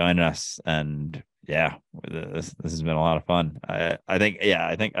join us. And yeah, this has been a lot of fun. I think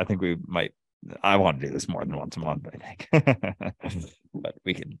we might, I want to do this more than once a month, I think. But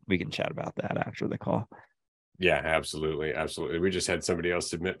we can chat about that after the call. Yeah, absolutely. Absolutely. We just had somebody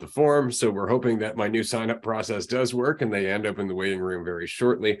else submit the form. So we're hoping that my new sign-up process does work and they end up in the waiting room very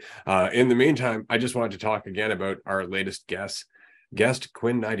shortly. In the meantime, I just wanted to talk again about our latest guest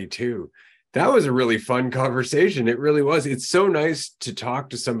Quinn92. That was a really fun conversation. It really was. It's so nice to talk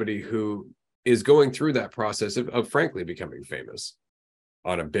to somebody who is going through that process of frankly becoming famous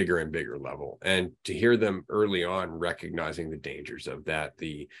on a bigger and bigger level, and to hear them early on recognizing the dangers of that,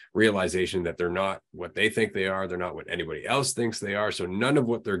 the realization that they're not what they think they are, they're not what anybody else thinks they are, so none of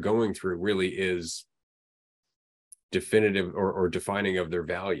what they're going through really is definitive or defining of their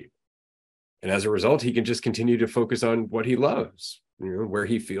value. And as a result, he can just continue to focus on what he loves, where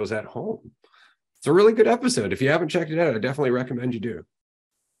he feels at home. It's a really good episode. If you haven't checked it out, I definitely recommend you do.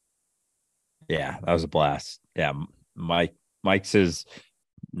 Yeah, that was a blast. Yeah, Mike's his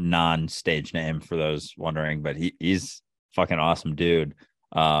non-stage name for those wondering, but he's fucking awesome dude.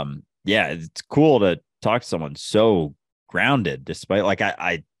 Yeah, it's cool to talk to someone so grounded, despite like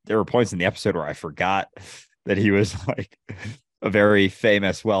I there were points in the episode where I forgot that he was like a very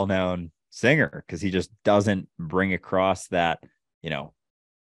famous, well-known singer, because he just doesn't bring across that,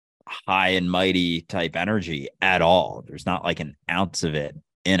 high and mighty type energy at all. There's not like an ounce of it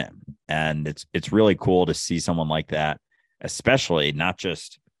in him. And it's really cool to see someone like that, especially not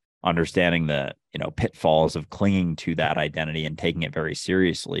just understanding the pitfalls of clinging to that identity and taking it very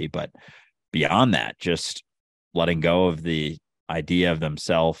seriously, but beyond that, just letting go of the idea of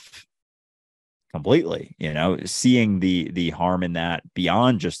themselves completely, seeing the harm in that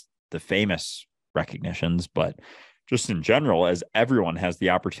beyond just the famous recognitions, but just in general, as everyone has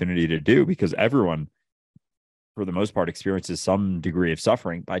the opportunity to do, because everyone for the most part experiences some degree of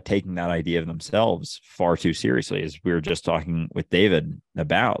suffering by taking that idea of themselves far too seriously. As we were just talking with David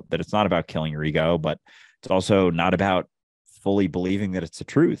about, that it's not about killing your ego, but it's also not about fully believing that it's the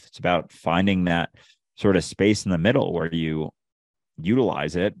truth. It's about finding that sort of space in the middle where you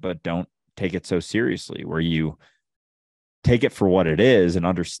utilize it, but don't take it so seriously, where you take it for what it is and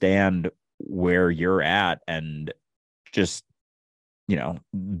understand where you're at, and just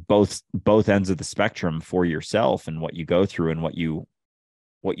both ends of the spectrum for yourself, and what you go through and what you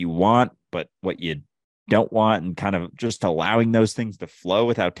want, but what you don't want, and kind of just allowing those things to flow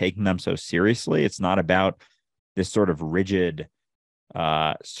without taking them so seriously. It's not about this sort of rigid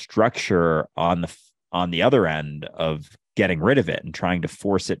structure on the other end of getting rid of it and trying to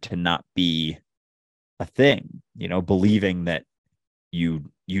force it to not be a thing, believing that you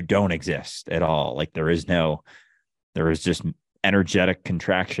don't exist at all. Like there is just energetic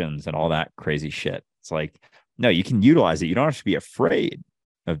contractions and all that crazy shit. It's like, no, you can utilize it. You don't have to be afraid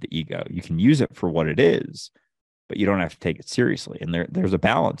of the ego. You can use it for what it is, but you don't have to take it seriously. And there's a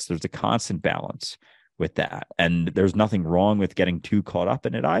balance. There's a constant balance with that. And there's nothing wrong with getting too caught up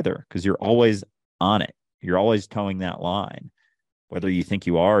in it either, because you're always on it. You're always towing that line, whether you think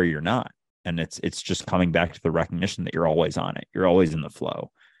you are or you're not. And it's just coming back to the recognition that you're always on it. You're always in the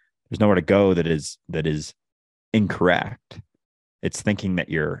flow. There's nowhere to go that is incorrect. It's thinking that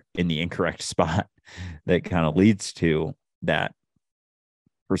you're in the incorrect spot that kind of leads to that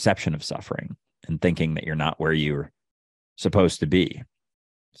perception of suffering, and thinking that you're not where you're supposed to be.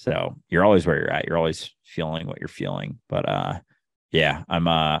 So you're always where you're at. You're always feeling what you're feeling. But yeah,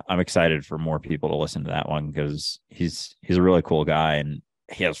 I'm excited for more people to listen to that one, because he's a really cool guy, and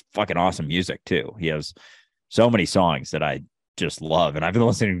he has fucking awesome music too. He has so many songs that I just love, and I've been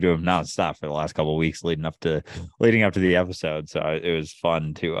listening to him nonstop for the last couple of weeks leading up to the episode. So it was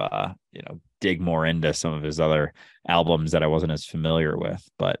fun to dig more into some of his other albums that I wasn't as familiar with.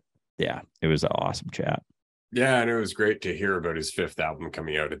 But yeah, it was an awesome chat. Yeah, and it was great to hear about his 5th album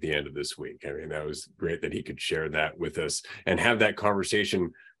coming out at the end of this week. I mean, that was great that he could share that with us and have that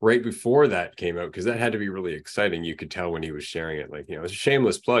conversation right before that came out, because that had to be really exciting. You could tell when he was sharing it, like, it's a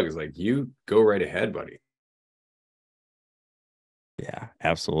shameless plug. It's like, you go right ahead, buddy. Yeah,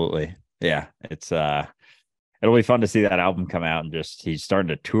 absolutely. Yeah, it's it'll be fun to see that album come out, and just he's starting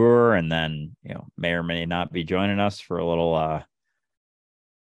to tour, and then may or may not be joining us for a little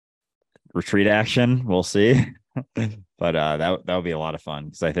retreat action. We'll see. But that would be a lot of fun,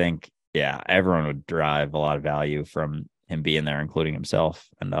 because I think everyone would derive a lot of value from him being there, including himself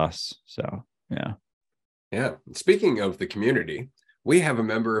and us. So yeah. Speaking of the community, we have a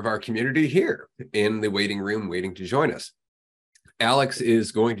member of our community here in the waiting room waiting to join us. Alex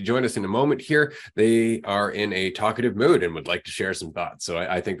is going to join us in a moment here. They are in a talkative mood and would like to share some thoughts. So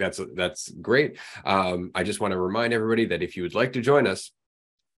I think that's great. I just want to remind everybody that if you would like to join us,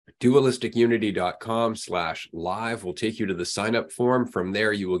 dualisticunity.com/live will take you to the sign up form. From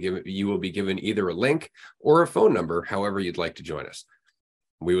there, you will be given either a link or a phone number, however you'd like to join us.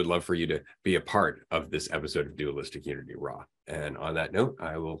 We would love for you to be a part of this episode of Dualistic Unity Raw. And on that note,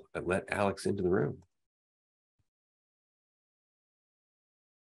 I will let Alex into the room.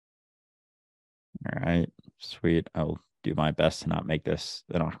 All right, sweet. I'll do my best to not make this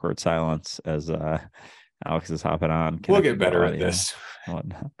an awkward silence as Alex is hopping on. We'll get better at this.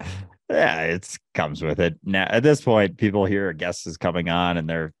 Yeah, it comes with it. Now, at this point, people hear a guest is coming on, and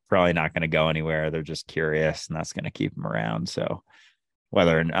they're probably not going to go anywhere. They're just curious, and that's going to keep them around. So I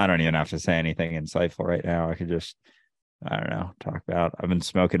don't even have to say anything insightful right now. I could just, I don't know, talk about, I've been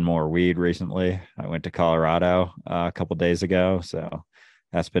smoking more weed recently. I went to Colorado a couple days ago, so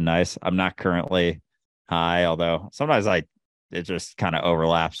that's been nice. I'm not currently high, although sometimes it just kind of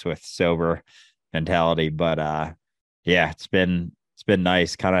overlaps with sober mentality. But it's been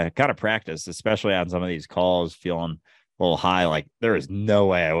nice, kind of practice, especially on some of these calls, feeling a little high. Like there is no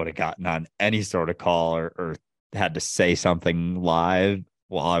way I would have gotten on any sort of call or had to say something live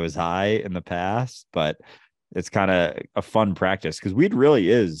while I was high in the past, but it's kind of a fun practice, because weed really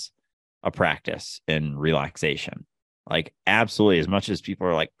is a practice in relaxation. Like absolutely, as much as people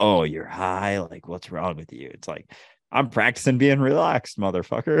are like, oh, you're high, like what's wrong with you? It's like, I'm practicing being relaxed,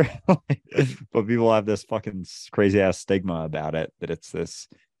 motherfucker. But people have this fucking crazy ass stigma about it, that it's this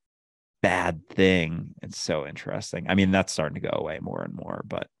bad thing. It's so interesting. I mean, that's starting to go away more and more,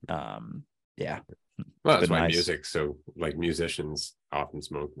 but well, that's why music. So like musicians often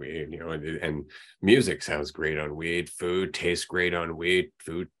smoke weed, and music sounds great on weed. Food tastes great on weed.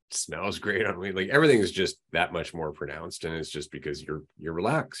 Food smells great on weed. Like everything is just that much more pronounced, and it's just because you're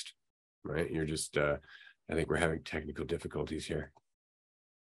relaxed, right? You're just. I think we're having technical difficulties here.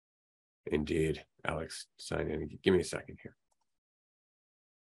 Indeed, Alex, sign in. Give me a second here.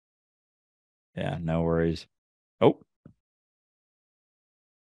 Yeah, no worries. Oh.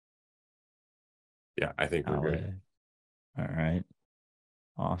 Yeah, I think we're good. All right.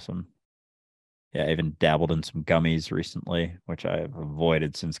 Awesome. Yeah, I even dabbled in some gummies recently, which I've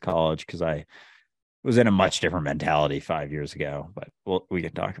avoided since college because I was in a much different mentality 5 years ago, but we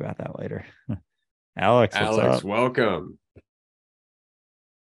can talk about that later. Alex, what's up? Welcome.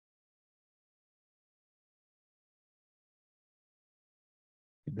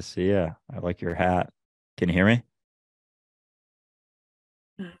 Good to see you. I like your hat. Can you hear me?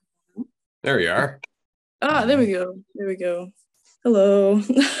 There you are. Ah, there we go. There we go. Hello.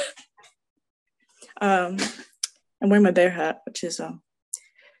 I'm wearing my bear hat, which is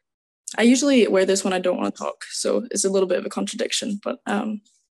I usually wear this when I don't want to talk, so it's a little bit of a contradiction, but hi.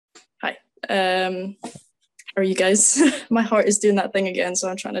 How are you guys? My heart is doing that thing again, so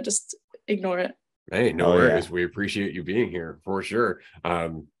I'm trying to just ignore it. Hey, no worries. Yeah. We appreciate you being here for sure.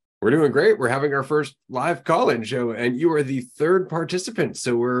 We're doing great. We're having our first live call-in show, and you are the third participant,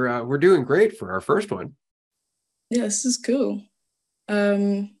 so we're doing great for our first one. Yeah, this is cool.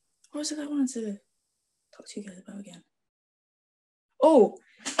 What was it I wanted to talk to you guys about again? Oh,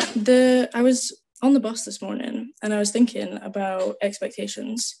 I was on the bus this morning, and I was thinking about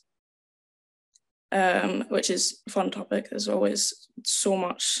expectations, which is a fun topic. There's always so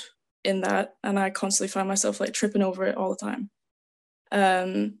much in that, and I constantly find myself like tripping over it all the time.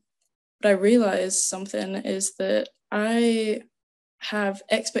 But I realized something is that I have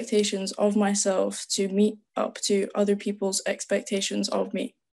expectations of myself to meet up to other people's expectations of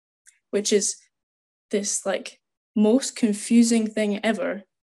me, which is this like most confusing thing ever.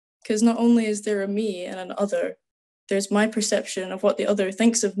 Because not only is there a me and an other, there's my perception of what the other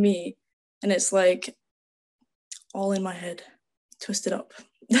thinks of me, and it's like all in my head, twisted up.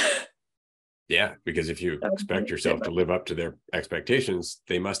 Yeah, because if you expect yourself to live up to their expectations,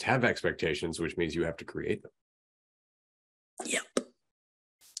 they must have expectations, which means you have to create them. Yep.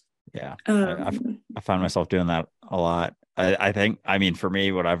 Yeah, I find myself doing that a lot. I think, I mean, for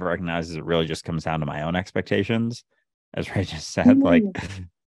me, what I've recognized is it really just comes down to my own expectations. As Ray just said, like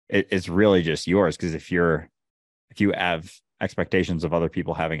it's really just yours. Because if you have expectations of other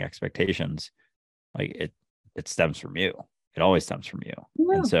people having expectations, like it stems from you. It always stems from you.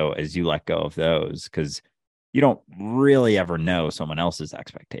 Yeah. And so as you let go of those, because you don't really ever know someone else's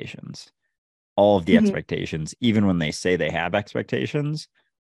expectations, all of the expectations, even when they say they have expectations,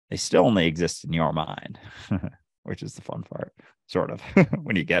 they still only exist in your mind, which is the fun part, sort of,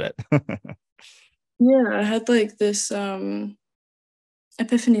 when you get it. Yeah, I had like this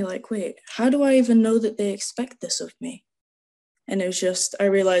epiphany, like, wait, how do I even know that they expect this of me? And it was just, I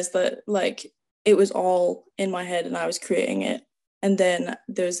realized that like it was all in my head and I was creating it. And then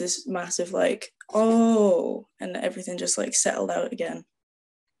there's this massive like, oh, and everything just like settled out again.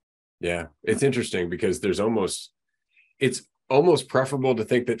 Yeah, it's interesting because it's almost preferable to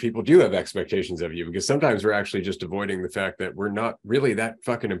think that people do have expectations of you, because sometimes we're actually just avoiding the fact that we're not really that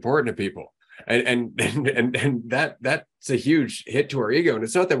fucking important to people. And that's a huge hit to our ego. And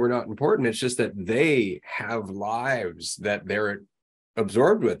it's not that we're not important. It's just that they have lives that they're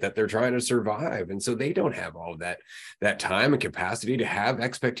absorbed with, that they're trying to survive. And so they don't have all that time and capacity to have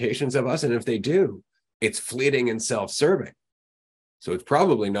expectations of us. And if they do, it's fleeting and self-serving. So it's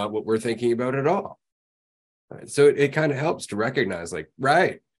probably not what we're thinking about at all. Right? So it kind of helps to recognize, like,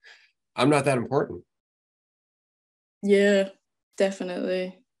 right, I'm not that important. Yeah,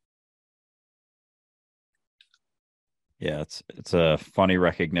 definitely. Yeah, it's a funny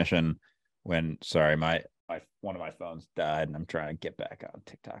recognition when, sorry, my one of my phones died and I'm trying to get back on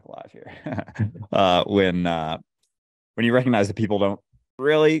TikTok live here. When you recognize that people don't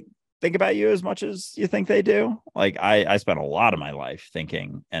really think about you as much as you think they do. Like I spent a lot of my life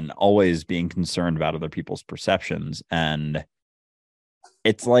thinking and always being concerned about other people's perceptions. And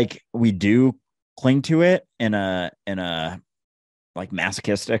it's like we do cling to it in a like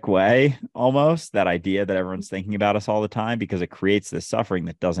masochistic way, almost, that idea that everyone's thinking about us all the time, because it creates this suffering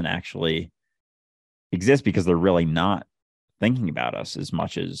that doesn't actually exist because they're really not thinking about us as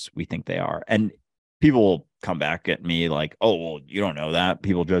much as we think they are. And people will come back at me like, oh, well, you don't know that.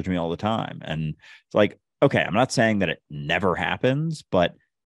 People judge me all the time. And it's like, okay, I'm not saying that it never happens, but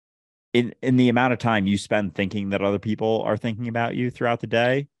in the amount of time you spend thinking that other people are thinking about you throughout the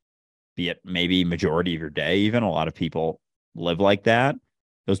day, be it maybe majority of your day, even, a lot of people live like that.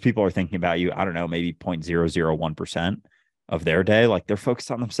 Those people are thinking about you, I don't know, maybe 0.001% of their day. Like they're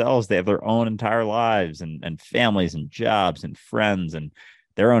focused on themselves. They have their own entire lives and families and jobs and friends and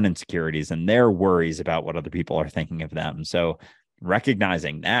their own insecurities and their worries about what other people are thinking of them. So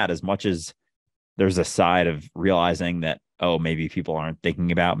recognizing that, as much as there's a side of realizing that, oh, maybe people aren't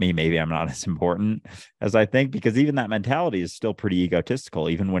thinking about me, maybe I'm not as important as I think, because even that mentality is still pretty egotistical,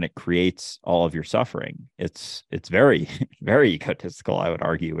 even when it creates all of your suffering. It's very, very egotistical, I would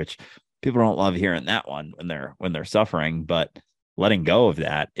argue, which people don't love hearing that one when they're suffering. But letting go of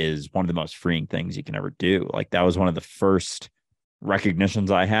that is one of the most freeing things you can ever do. Like that was one of the first recognitions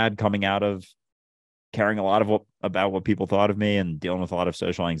I had coming out of caring a lot about what people thought of me and dealing with a lot of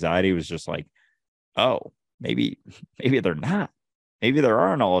social anxiety, was just like, oh, maybe they're not. Maybe there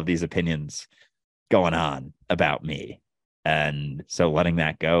aren't all of these opinions going on about me. And so letting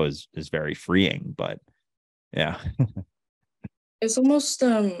that go is very freeing. But yeah. It's almost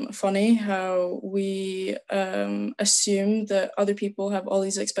funny how we assume that other people have all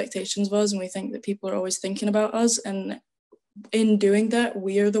these expectations of us, and we think that people are always thinking about us. And in doing that,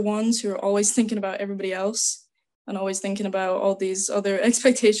 we are the ones who are always thinking about everybody else and always thinking about all these other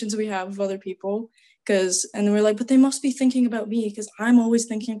expectations we have of other people. And we're like, but they must be thinking about me because I'm always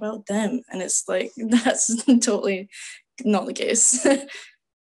thinking about them. And it's like, that's totally not the case.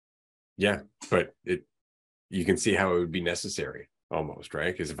 Yeah, but you can see how it would be necessary almost,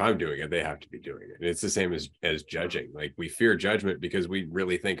 right? Because if I'm doing it, they have to be doing it. And it's the same as judging. Like we fear judgment because we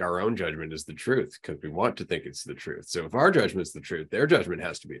really think our own judgment is the truth, because we want to think it's the truth. So if our judgment's the truth, their judgment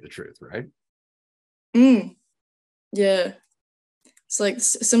has to be the truth, right? Yeah. It's like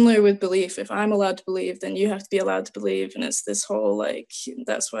similar with belief. If I'm allowed to believe, then you have to be allowed to believe. And it's this whole, like,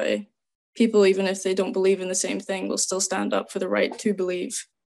 that's why people, even if they don't believe in the same thing, will still stand up for the right to believe,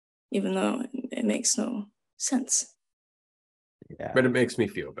 even though it makes no sense. Yeah. But it makes me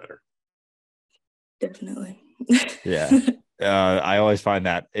feel better. Definitely. Yeah. I always find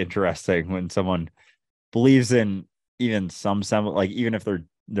that interesting when someone believes in even some, like, even if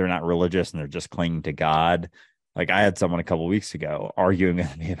they're not religious and they're just clinging to God. Like I had someone a couple of weeks ago arguing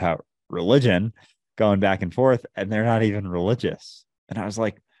with me about religion, going back and forth, and they're not even religious. And I was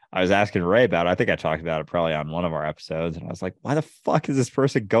like, I was asking Ray about it. I think I talked about it probably on one of our episodes. And I was like, why the fuck is this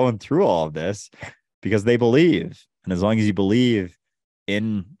person going through all of this? Because they believe. And as long as you believe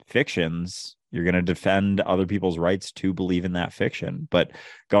in fictions, you're going to defend other people's rights to believe in that fiction. But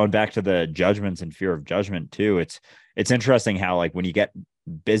going back to the judgments and fear of judgment too, it's interesting how, like, when you get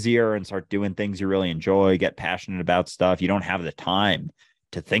busier and start doing things you really enjoy, get passionate about stuff, you don't have the time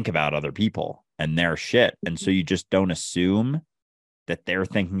to think about other people and their shit. And so you just don't assume that they're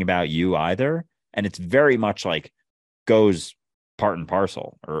thinking about you either. And it's very much like goes part and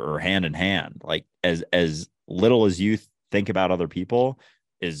parcel or hand in hand. Like as little as you think about other people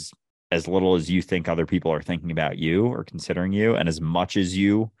is as little as you think other people are thinking about you or considering you. And as much as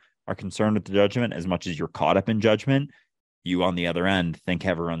you are concerned with the judgment, as much as you're caught up in judgment, you on the other end think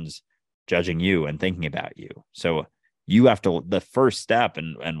everyone's judging you and thinking about you. So you have to, the first step,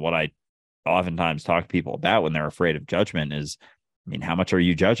 and what I oftentimes talk to people about when they're afraid of judgment is, I mean, how much are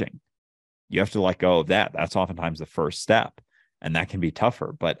you judging? You have to let go of that. That's oftentimes the first step. And that can be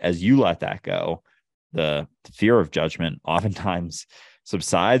tougher. But as you let that go, the fear of judgment oftentimes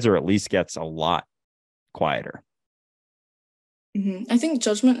subsides, or at least gets a lot quieter. I think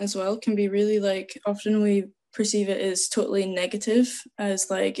judgment as well can be really like, often we perceive it as totally negative, as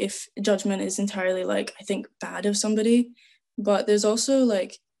like if judgment is entirely like, I think bad of somebody, but there's also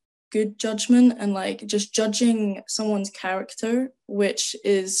like good judgment and like just judging someone's character, which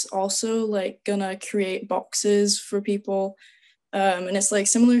is also like gonna create boxes for people. And it's like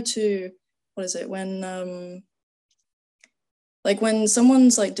similar to, what is it, when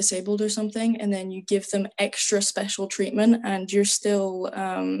someone's like disabled or something, and then you give them extra special treatment and you're still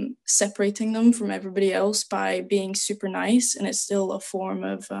separating them from everybody else by being super nice, and it's still a form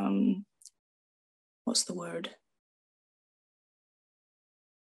of, what's the word?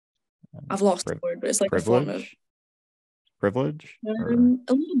 I've lost the word, but it's like privilege? A form of privilege? A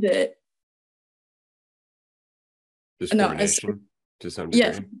little bit. Discrimination to some degree.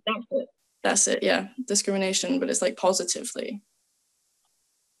 Yeah, that's it. Yeah, discrimination, but it's like positively.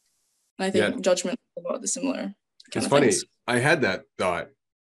 And I think judgment is about the similar. It's funny. Things. I had that thought,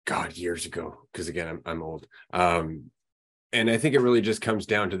 God, years ago, because again, I'm old. And I think it really just comes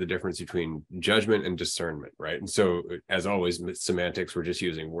down to the difference between judgment and discernment, right? And so, as always, semantics, we're just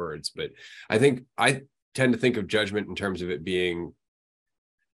using words. But I think I tend to think of judgment in terms of it being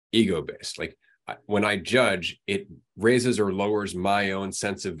ego-based. Like when I judge, it raises or lowers my own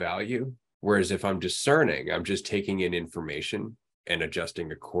sense of value. Whereas if I'm discerning, I'm just taking in information and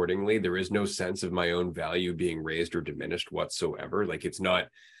adjusting accordingly. There is no sense of my own value being raised or diminished whatsoever. Like it's not,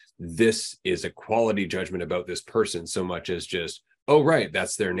 this is a quality judgment about this person so much as just, oh, right,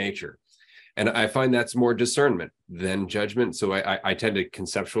 that's their nature. And I find that's more discernment than judgment. So I tend to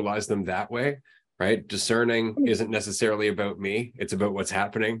conceptualize them that way, right? Discerning isn't necessarily about me. It's about what's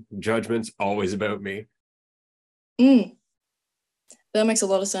happening. Judgment's always about me. That makes a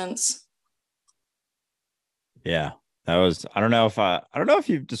lot of sense. Yeah. That was, I don't know if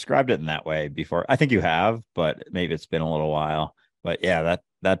you've described it in that way before. I think you have, but maybe it's been a little while. But yeah,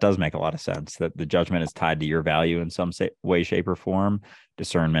 that does make a lot of sense, that the judgment is tied to your value in some way, shape, or form.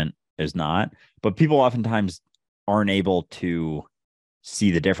 Discernment is not. But people oftentimes aren't able to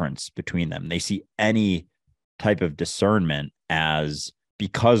see the difference between them. They see any type of discernment as,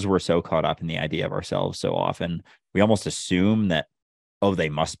 because we're so caught up in the idea of ourselves so often, we almost assume that, oh, they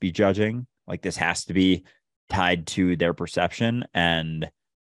must be judging. Like this has to be tied to their perception. And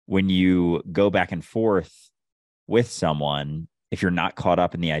when you go back and forth with someone, if you're not caught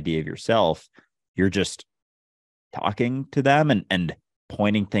up in the idea of yourself, you're just talking to them and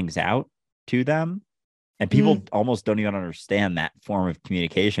pointing things out to them. And people almost don't even understand that form of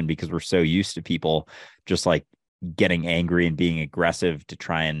communication, because we're so used to people just like getting angry and being aggressive to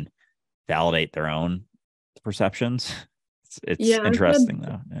try and validate their own perceptions. It's interesting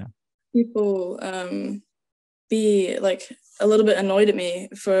though. Yeah. People be like a little bit annoyed at me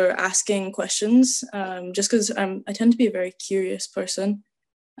for asking questions, just because I tend to be a very curious person,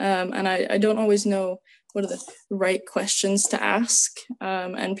 and I don't always know what are the right questions to ask.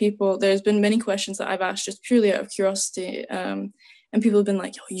 And there's been many questions that I've asked just purely out of curiosity, and people have been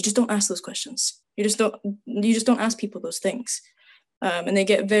like, "Oh, you just don't ask those questions. You just don't ask people those things." And they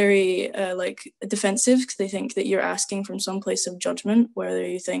get very like defensive because they think that you're asking from some place of judgment, whether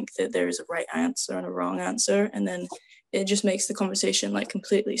you think that there is a right answer and a wrong answer, and then it just makes the conversation like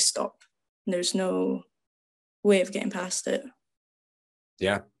completely stop. And there's no way of getting past it.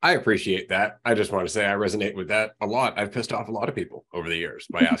 Yeah, I appreciate that. I just want to say I resonate with that a lot. I've pissed off a lot of people over the years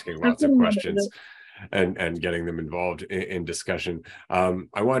by asking lots of questions and getting them involved in discussion.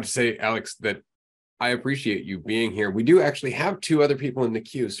 I wanted to say, Alex, that I appreciate you being here. We do actually have 2 other people in the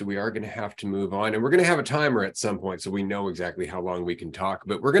queue, so we are going to have to move on. And we're going to have a timer at some point so we know exactly how long we can talk.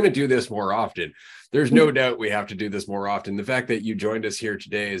 But we're going to do this more often. There's no doubt we have to do this more often. The fact that you joined us here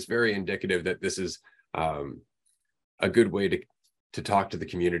today is very indicative that this is a good way to to talk to the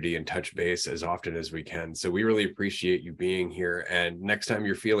community and touch base as often as we can. So we really appreciate you being here. And next time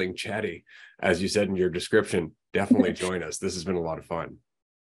you're feeling chatty, as you said in your description, definitely join us. This has been a lot of fun.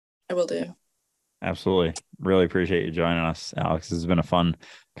 I will do. Absolutely. Really appreciate you joining us, Alex. This has been a fun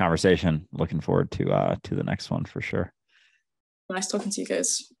conversation. Looking forward to the next one for sure. Nice talking to you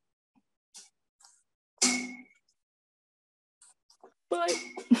guys. Bye.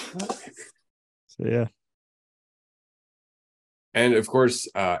 So yeah. And of course,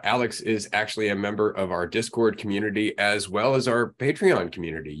 Alex is actually a member of our Discord community as well as our Patreon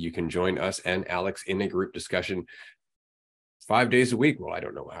community. You can join us and Alex in a group discussion 5 days a week. Well, I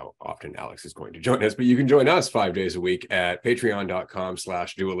don't know how often Alex is going to join us, but you can join us 5 days a week at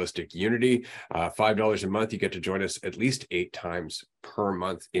patreon.com/dualistic-unity. $5 a month, you get to join us at least 8 times per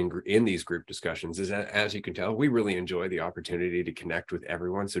month in these group discussions. As you can tell, we really enjoy the opportunity to connect with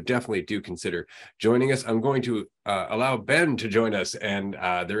everyone. So definitely do consider joining us. I'm going to allow Ben to join us. And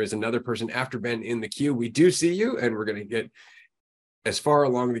there is another person after Ben in the queue. We do see you, and we're going to get as far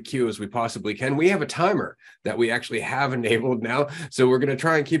along the queue as we possibly can. We have a timer that we actually have enabled now. So we're going to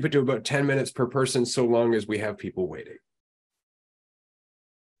try and keep it to about 10 minutes per person, so long as we have people waiting.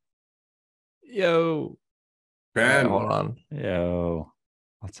 Yo. Ben. Hold on. Yo.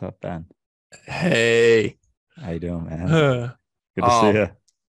 What's up, Ben? Hey. How you doing, man? Good to see you.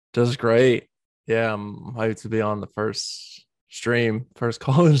 Just great. Yeah, I'm hyped to be on the first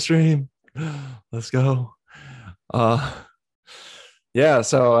call-in stream. Let's go. Yeah,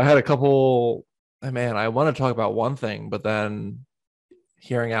 so I had a couple. Man, I want to talk about one thing, but then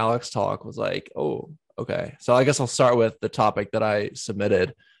hearing Alex talk was like, oh, okay. So I guess I'll start with the topic that I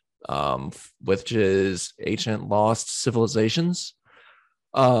submitted, which is ancient lost civilizations.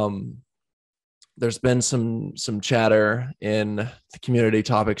 There's been some chatter in the community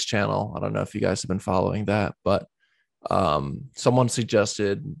topics channel. I don't know if you guys have been following that, but someone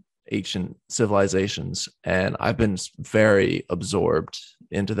suggested ancient civilizations, and I've been very absorbed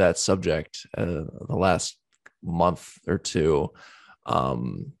into that subject the last month or two.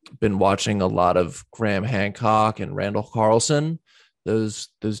 Been watching a lot of Graham Hancock and Randall Carlson. Those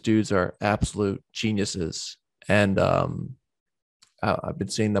dudes are absolute geniuses, and I've been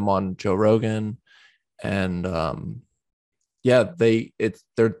seeing them on Joe Rogan, and yeah,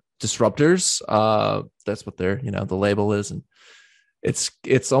 they're disruptors. That's what the label is, and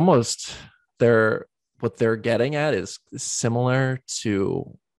it's almost what they're getting at is similar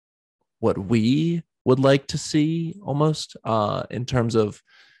to what we would like to see, almost in terms of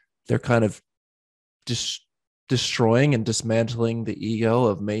they're kind of destroying and dismantling the ego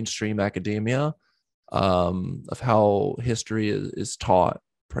of mainstream academia, of how history is taught,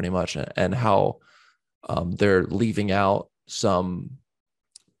 pretty much, and how they're leaving out some.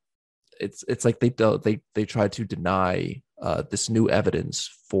 It's like they try to deny this new evidence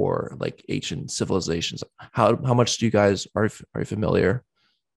for like ancient civilizations. How much do you guys are you familiar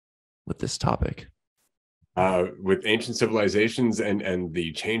with this topic? With ancient civilizations and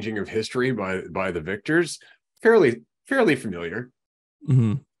the changing of history by the victors, fairly familiar.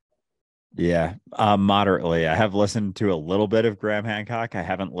 Mm-hmm. Yeah, moderately. I have listened to a little bit of Graham Hancock. I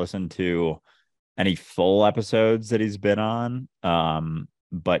haven't listened to any full episodes that he's been on.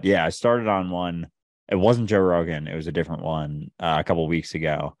 But yeah, I started on one. It wasn't Joe Rogan. It was a different one a couple of weeks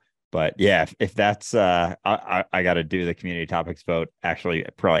ago. But yeah, if that's I got to do the community topics vote actually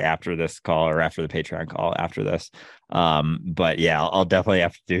probably after this call or after the Patreon call after this. But yeah, I'll definitely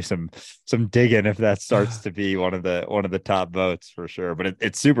have to do some digging if that starts to be one of the top votes for sure. But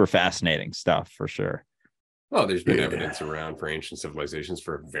it's super fascinating stuff for sure. Well, there's been evidence around for ancient civilizations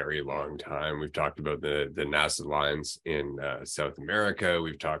for a very long time. We've talked about the Nazca lines in South America.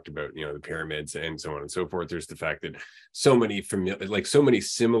 We've talked about the pyramids and so on and so forth. There's the fact that so many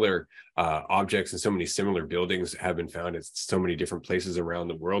similar objects and so many similar buildings have been found in so many different places around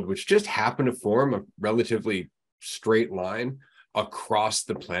the world, which just happen to form a relatively straight line across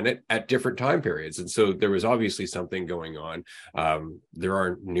the planet at different time periods. And so there was obviously something going on. There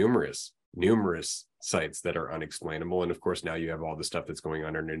are numerous sites that are unexplainable, and of course now you have all the stuff that's going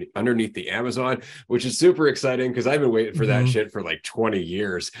on underneath the Amazon, which is super exciting because I've been waiting for that shit for like 20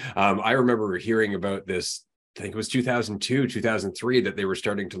 years. I remember hearing about this, I think it was 2002 2003, that they were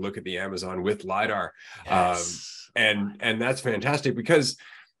starting to look at the Amazon with LiDAR. Yes. And that's fantastic because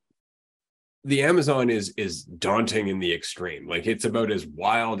the Amazon is daunting in the extreme. Like, it's about as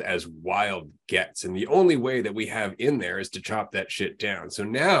wild gets. And the only way that we have in there is to chop that shit down. So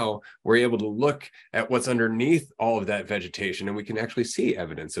now we're able to look at what's underneath all of that vegetation, and we can actually see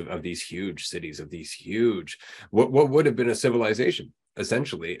evidence of these huge cities, of these huge, what would have been a civilization,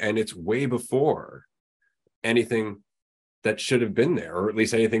 essentially. And it's way before anything that should have been there, or at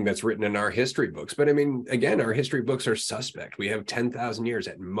least anything that's written in our history books. But I mean, again, our history books are suspect. We have 10,000 years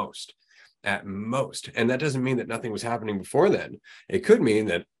at most. And that doesn't mean that nothing was happening before then. It could mean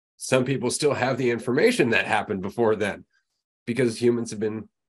that some people still have the information that happened before then, because humans have been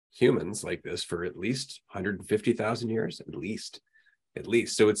humans like this for at least 150,000 years, at least.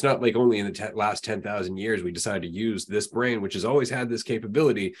 So it's not like only in the last 10,000 years we decided to use this brain, which has always had this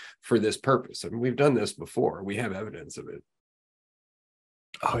capability for this purpose. I mean, we've done this before. We have evidence of it.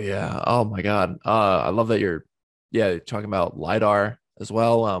 Oh yeah. Oh my God. I love that you're talking about LiDAR as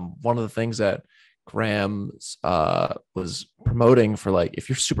well. One of the things that Graham was promoting for, like, if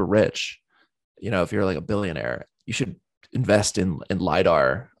you're super rich, if you're like a billionaire, you should invest in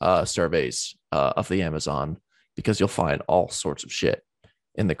LiDAR surveys of the Amazon, because you'll find all sorts of shit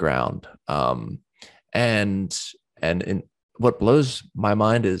in the ground. And what blows my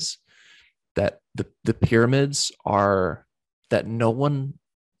mind is that the pyramids are, that no one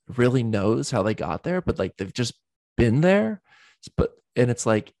really knows how they got there, but like they've just been there. And it's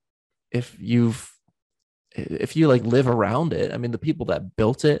like, if you like live around it, I mean, the people that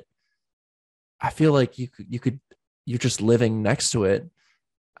built it, I feel like you're just living next to it.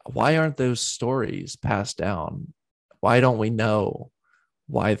 Why aren't those stories passed down? Why don't we know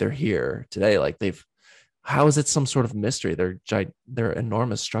why they're here today? Like, how is it some sort of mystery? They're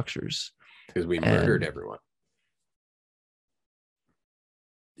enormous structures. Because we murdered everyone.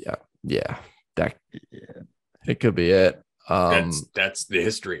 Yeah. It could be it. That's the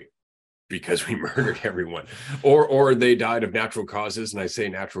history, because we murdered everyone, or they died of natural causes. And I say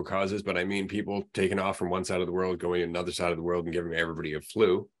natural causes, but I mean people taking off from one side of the world, going to another side of the world, and giving everybody a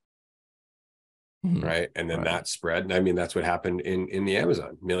flu. Right. And then that spread. And I mean, that's what happened in the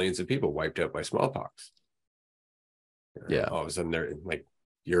Amazon. Millions of people wiped out by smallpox. Yeah. All of a sudden, they're like,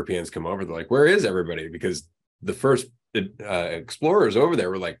 Europeans come over. They're like, where is everybody? Because the first explorers over there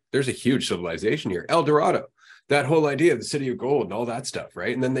were like, there's a huge civilization here. El Dorado, that whole idea of the city of gold and all that stuff.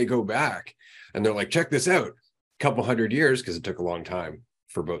 Right. And then they go back and they're like, check this out. A couple hundred years, because it took a long time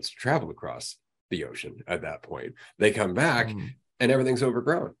for boats to travel across the ocean at that point. They come back and everything's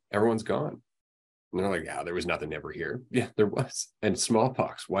overgrown. Everyone's gone. And they're like, yeah, there was nothing ever here. Yeah, there was. And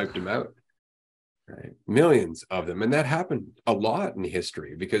smallpox wiped them out. Right. Millions of them. And that happened a lot in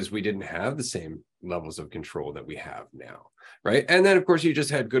history, because we didn't have the same levels of control that we have now. Right. And then, of course, you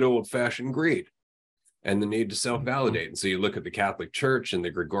just had good old fashioned greed and the need to self-validate. And so you look at the Catholic Church and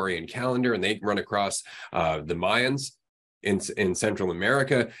the Gregorian calendar, and they run across the Mayans in Central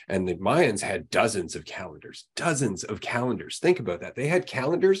America, and the Mayans had dozens of calendars. Think about that. They had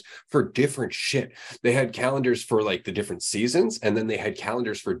calendars for different shit. They had calendars for like the different seasons, and then they had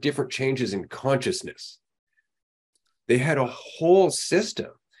calendars for different changes in consciousness. They had a whole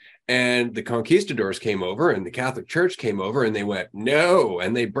system. And the conquistadors came over, and the Catholic Church came over, and they went, no,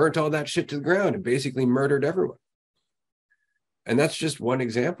 and they burnt all that shit to the ground and basically murdered everyone. And that's just one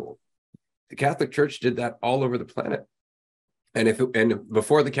example. The Catholic Church did that all over the planet. And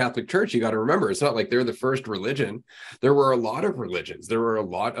before the Catholic Church, you got to remember, it's not like they're the first religion. There were a lot of religions. There were a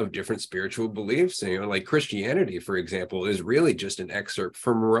lot of different spiritual beliefs. Like Christianity, for example, is really just an excerpt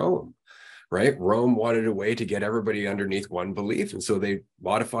from Rome, right? Rome wanted a way to get everybody underneath one belief. And so they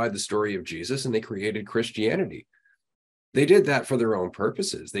modified the story of Jesus and they created Christianity. They did that for their own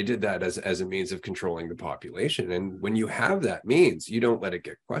purposes. They did that as a means of controlling the population. And when you have that means, you don't let it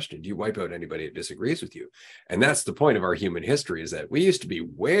get questioned. You wipe out anybody that disagrees with you. And that's the point of our human history, is that we used to be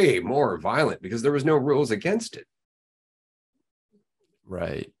way more violent because there was no rules against it.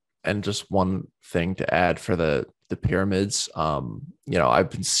 Right. And just one thing to add for the pyramids, I've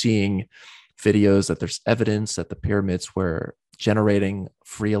been seeing videos that there's evidence that the pyramids were generating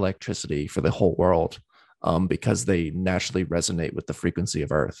free electricity for the whole world. Because they naturally resonate with the frequency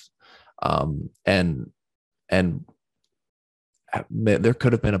of Earth. And there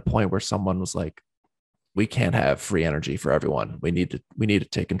could have been a point where someone was like, we can't have free energy for everyone. We need to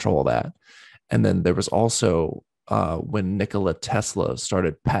take control of that. And then there was also when Nikola Tesla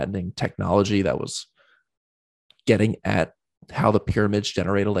started patenting technology that was getting at how the pyramids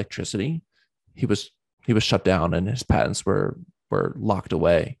generate electricity, he was shut down and his patents were locked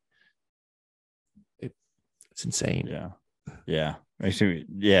away. It's insane. Yeah. Actually,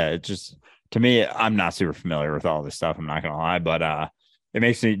 it just, to me, I'm not super familiar with all this stuff, I'm not gonna lie, but it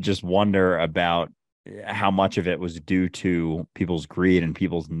makes me just wonder about how much of it was due to people's greed and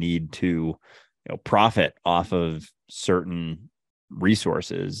people's need to profit off of certain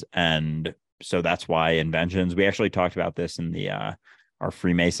resources. And so that's why inventions, we actually talked about this in the our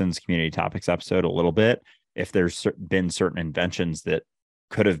Freemasons community topics episode a little bit. If there's been certain inventions that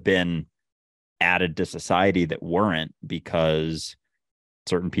could have been added to society that weren't, because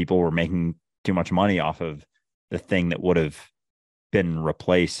certain people were making too much money off of the thing that would have been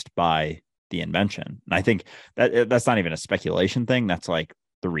replaced by the invention. And I think that that's not even a speculation thing. That's like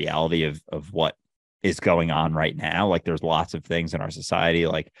the reality of what is going on right now. Like there's lots of things in our society.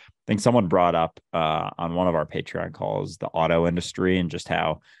 Like I think someone brought up on one of our Patreon calls, the auto industry, and just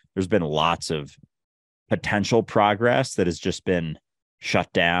how there's been lots of potential progress that has just been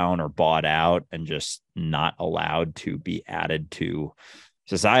shut down or bought out and just not allowed to be added to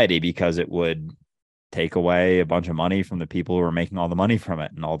society because it would take away a bunch of money from the people who are making all the money from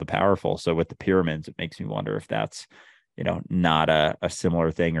it and all the powerful. So with the pyramids, it makes me wonder if that's, you know, not a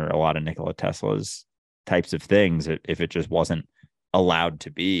similar thing, or a lot of Nikola Tesla's types of things, if it just wasn't allowed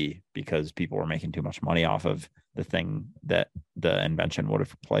to be because people were making too much money off of the thing that the invention would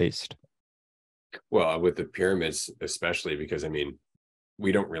have replaced. Well, with the pyramids, especially because, I mean,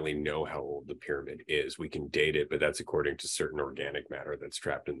 we don't really know how old the pyramid is. We can date it, but that's according to certain organic matter that's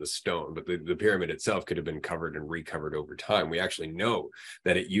trapped in the stone. But the pyramid itself could have been covered and recovered over time. We actually know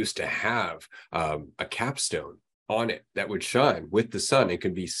that it used to have a capstone on it that would shine with the sun. It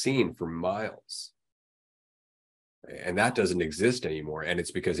could be seen for miles. And that doesn't exist anymore. And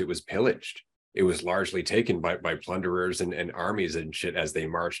it's because it was pillaged. It was largely taken by plunderers and armies and shit as they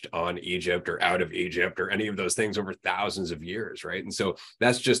marched on Egypt or out of Egypt or any of those things over thousands of years, right? And so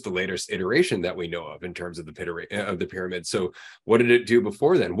that's just the latest iteration that we know of in terms of the pyramid. So what did it do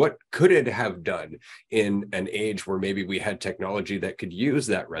before then? What could it have done in an age where maybe we had technology that could use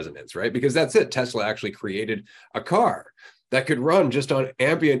that resonance, right? Because that's it. Tesla actually created a car that could run just on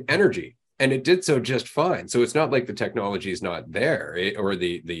ambient energy. And it did so just fine. So it's not like the technology is not there, or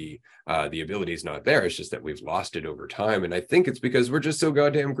the ability is not there. It's just that we've lost it over time. And I think it's because we're just so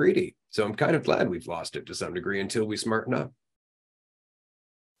goddamn greedy. So I'm kind of glad we've lost it to some degree until we smarten up.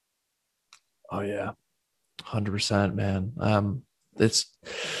 Oh yeah, 100%, man. It's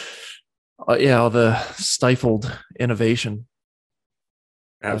yeah, all the stifled innovation.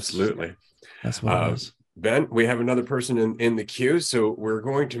 Absolutely. That's what it is. Ben, we have another person in the queue, so we're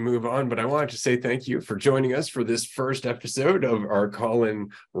going to move on. But I wanted to say thank you for joining us for this first episode of our Call-In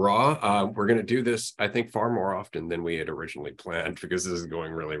Raw. We're going to do this, I think, far more often than we had originally planned, because this is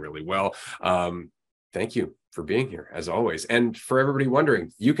going really, really well. Thank you for being here, as always. And for everybody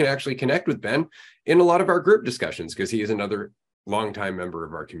wondering, you can actually connect with Ben in a lot of our group discussions, because he is another longtime member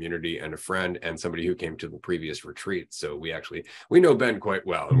of our community and a friend, and somebody who came to the previous retreat. So we know Ben quite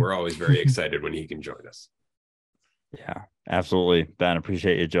well, and we're always very excited when he can join us. Yeah, absolutely. Ben,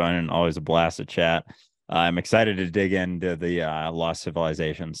 appreciate you joining. Always a blast to chat. I'm excited to dig into the lost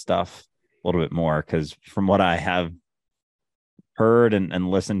civilization stuff a little bit more, because from what I have heard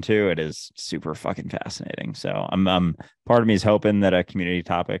and listened to, it is super fucking fascinating. So I'm part of me is hoping that a community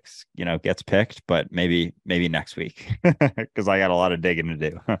topics, you know, gets picked, but maybe next week, because I got a lot of digging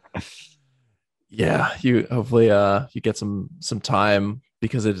to do. Yeah, you hopefully you get some time,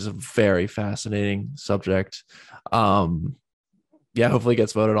 because it is a very fascinating subject. Yeah, hopefully it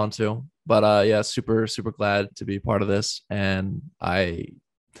gets voted on too. But yeah, super glad to be part of this, and I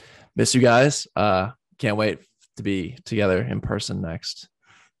miss you guys. Can't wait to be together in person next.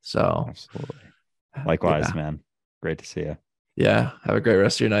 So absolutely. Likewise, yeah. Man. Great to see you. Yeah. Have a great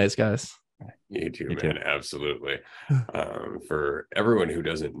rest of your nights, guys. You too, man. Absolutely. For everyone who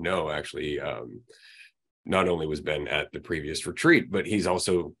doesn't know, actually, not only was Ben at the previous retreat, but he's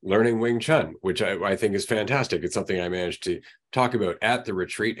also learning Wing Chun, which I think is fantastic. It's something I managed to talk about at the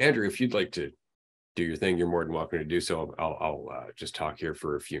retreat. Andrew, if you'd like to do your thing, you're more than welcome to do so. I'll just talk here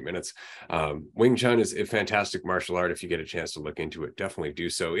for a few minutes. Wing Chun is a fantastic martial art. If you get a chance to look into it, definitely do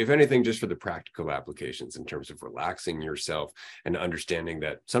so. If anything, just for the practical applications in terms of relaxing yourself and understanding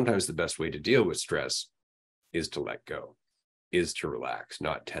that sometimes the best way to deal with stress is to let go, is to relax,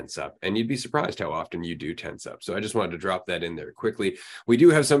 not tense up. And you'd be surprised how often you do tense up. So I just wanted to drop that in there quickly. We do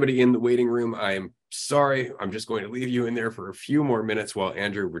have somebody in the waiting room. I am sorry, I'm just going to leave you in there for a few more minutes while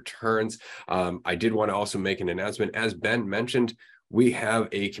Andrew returns. I did want to also make an announcement. As Ben mentioned, we have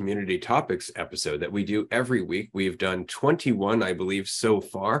a community topics episode that we do every week. We've done 21, I believe, so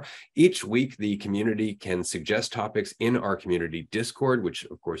far. Each week, the community can suggest topics in our community Discord, which,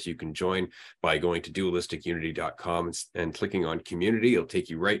 of course, you can join by going to dualisticunity.com and clicking on community. It'll take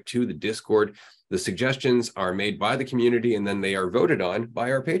you right to the Discord. The suggestions are made by the community, and then they are voted on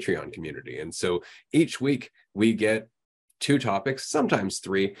by our Patreon community. And so each week, we get 2 topics, sometimes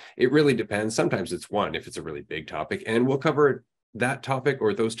 3. It really depends. Sometimes it's 1 if it's a really big topic, and we'll cover that topic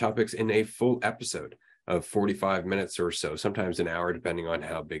or those topics in a full episode of 45 minutes or so, sometimes an hour, depending on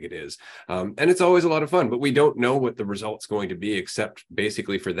how big it is. And it's always a lot of fun, but we don't know what the result's going to be except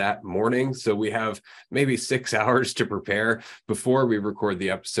basically for that morning. So we have maybe 6 hours to prepare before we record the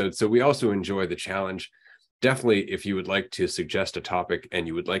episode. So we also enjoy the challenge. Definitely, if you would like to suggest a topic and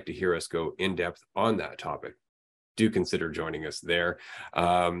you would like to hear us go in depth on that topic, do consider joining us there.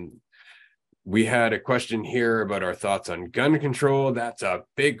 We had a question here about our thoughts on gun control. That's a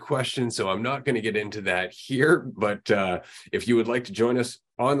big question, so I'm not going to get into that here. But if you would like to join us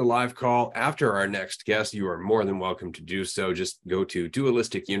on the live call after our next guest, you are more than welcome to do so. Just go to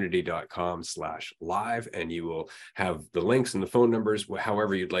dualisticunity.com/live, and you will have the links and the phone numbers,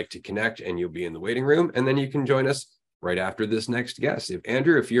 however you'd like to connect, and you'll be in the waiting room. And then you can join us right after this next guest.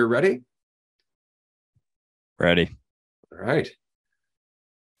 Andrew, if you're ready. Ready. All right.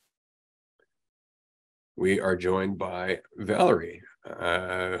 We are joined by Valerie,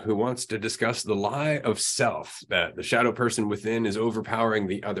 who wants to discuss the lie of self, that the shadow person within is overpowering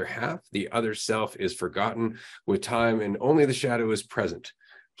the other half. The other self is forgotten with time, and only the shadow is present,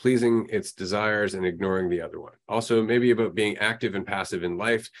 pleasing its desires and ignoring the other one. Also, maybe about being active and passive in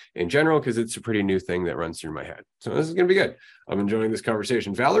life in general, because it's a pretty new thing that runs through my head. So this is going to be good. I'm enjoying this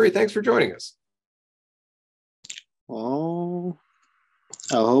conversation. Valerie, thanks for joining us. Oh,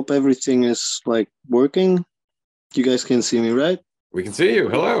 I hope everything is like working. You guys can see me, right? We can see you.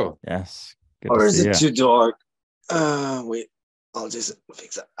 Hello. Yes. Good Or to is see it you. too dark? Wait, I'll just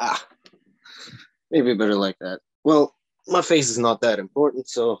fix that. Maybe better like that. Well, my face is not that important,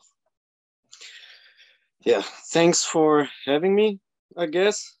 so yeah. Thanks for having me, I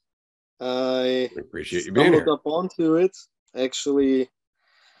guess. I We appreciate you being stumbled here. up onto it. Actually,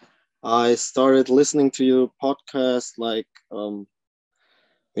 I started listening to your podcast like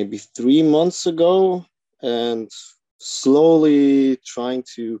maybe 3 months ago, and slowly trying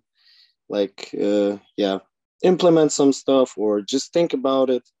to like implement some stuff or just think about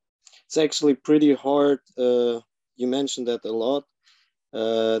it. It's actually pretty hard. You mentioned that a lot,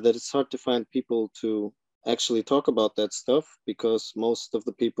 that it's hard to find people to actually talk about that stuff, because most of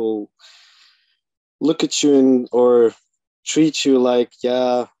the people look at you or treat you like,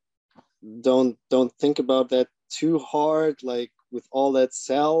 yeah, don't think about that too hard, like with all that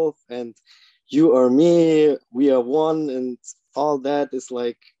self and you are me, we are one, and all that is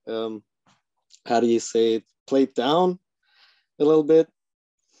like how do you say it, played down a little bit.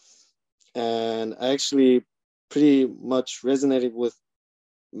 And I actually pretty much resonated with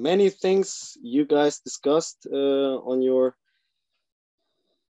many things you guys discussed on your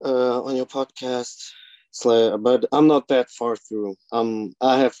podcast. It's like, but I'm not that far through.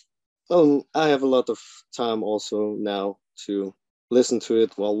 I have a lot of time also now to listen to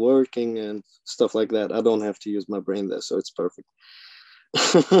it while working and stuff like that. I don't have to use my brain there, so it's perfect.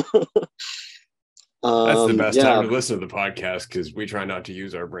 That's the best time to listen to the podcast, because we try not to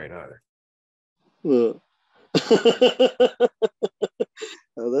use our brain either.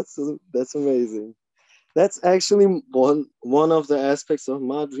 Oh, that's amazing. That's actually one of the aspects of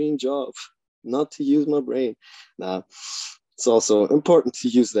my dream job, not to use my brain. Nah, it's also important to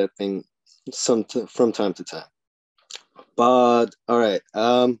use that thing from time to time. But all right,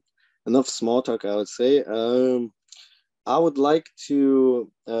 enough small talk, I would say. I would like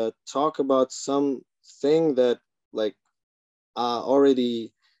to talk about something that like I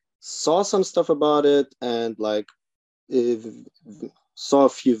already saw some stuff about it, and like saw a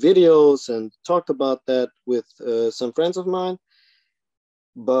few videos and talked about that with some friends of mine.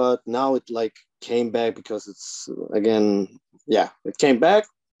 But now it like came back because it's again, it came back.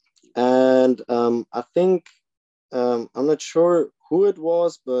 And I think I'm not sure who it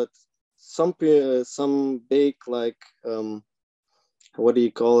was, but some big like what do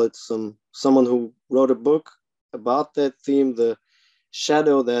you call it? Someone who wrote a book about that theme, the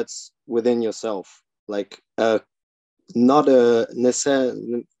shadow that's within yourself, like not a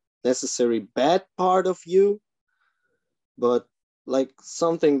necessary bad part of you, but like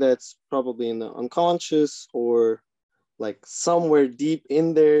something that's probably in the unconscious or like somewhere deep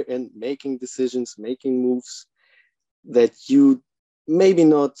in there, and making decisions, making moves that you maybe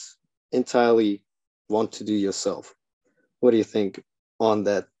not entirely want to do yourself. What do you think on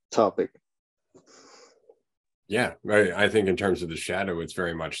that topic? Yeah, I think in terms of the shadow, it's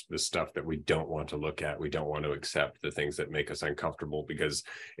very much the stuff that we don't want to look at. We don't want to accept the things that make us uncomfortable, because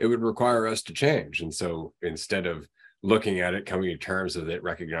it would require us to change. And so instead of looking at it, coming to terms with it,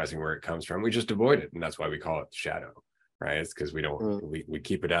 recognizing where it comes from, we just avoid it. And that's why we call it shadow, right? It's because we don't, we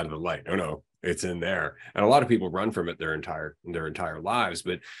keep it out of the light. No, it's in there. And a lot of people run from it their entire lives.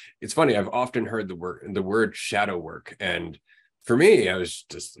 But it's funny, I've often heard the word shadow work. And for me, it's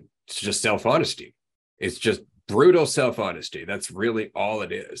just self-honesty. It's just brutal self-honesty. That's really all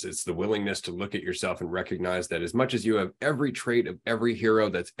it is. It's the willingness to look at yourself and recognize that as much as you have every trait of every hero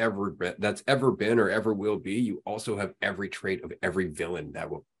that's ever been or ever will be, you also have every trait of every villain that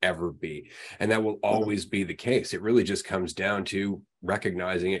will ever be. And that will always be the case. It really just comes down to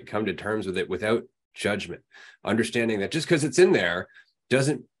recognizing it, come to terms with it without judgment, understanding that just because it's in there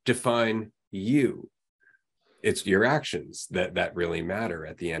doesn't define you. It's your actions that really matter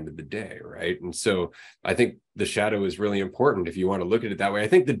at the end of the day, right? And so I think the shadow is really important if you want to look at it that way. I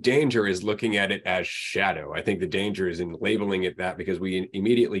think the danger is looking at it as shadow. I think the danger is in labeling it that, because we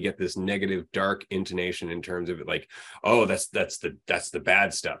immediately get this negative, dark intonation in terms of it, like, oh, that's the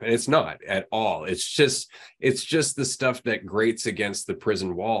bad stuff. And it's not at all. It's just the stuff that grates against the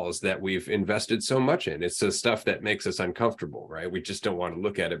prison walls that we've invested so much in. It's the stuff that makes us uncomfortable, right? We just don't want to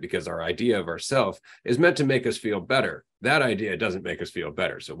look at it because our idea of ourself is meant to make us feel better. That idea doesn't make us feel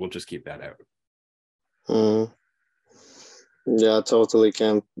better. So we'll just keep that out. Yeah, I totally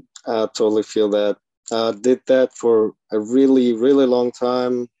can. I totally feel that. I did that for a really, really long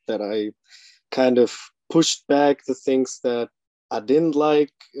time, that I kind of pushed back the things that I didn't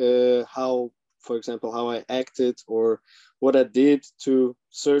like, how, for example, how I acted or what I did to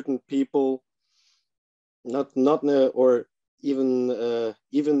certain people, or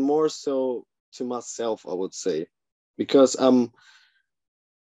even more so to myself, I would say, because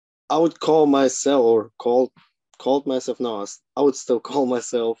I would call myself, or called myself now, I would still call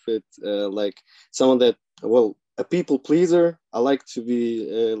myself it, like someone that, well, a people pleaser. I like to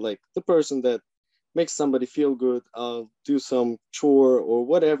be like the person that makes somebody feel good. I'll do some chore or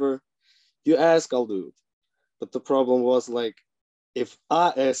whatever you ask, I'll do it. But the problem was, like, if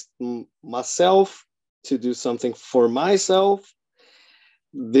I asked myself to do something for myself,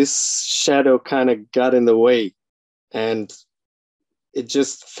 this shadow kind of got in the way, and it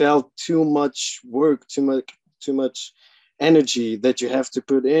just felt too much work, too much energy that you have to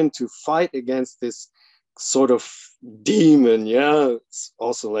put in to fight against this sort of demon. Yeah, it's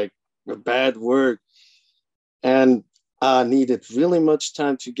also like a bad word. And I needed really much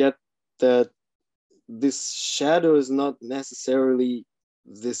time to get that this shadow is not necessarily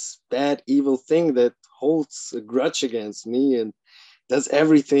this bad, evil thing that holds a grudge against me and does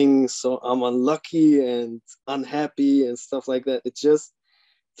everything so I'm unlucky and unhappy and stuff like that. It's just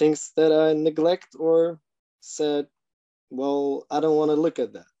things that I neglect or said, well, I don't want to look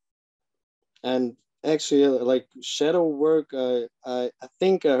at that. And actually, like shadow work, I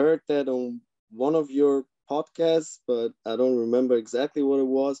think I heard that on one of your podcasts, but I don't remember exactly what it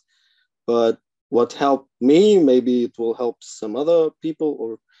was. But what helped me, maybe it will help some other people,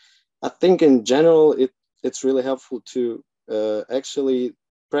 or I think in general, it's really helpful to actually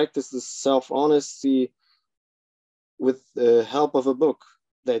practice this self-honesty with the help of a book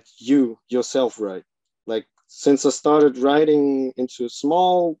that you yourself write. Like, since I started writing into a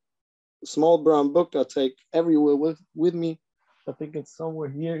small brown book I take everywhere with me. I think it's somewhere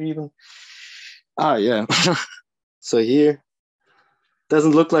here even. Yeah. So here,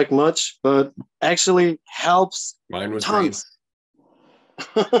 doesn't look like much, but actually helps. Mine was tons.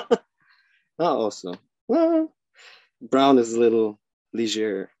 Also, well, brown is a little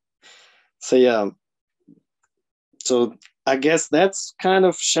leisure. So yeah. So I guess that's kind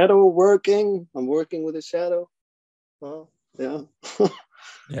of shadow working. I'm working with a shadow. Yeah.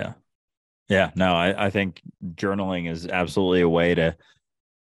 Yeah. No, I think journaling is absolutely a way to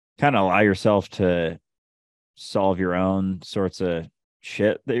kind of allow yourself to solve your own sorts of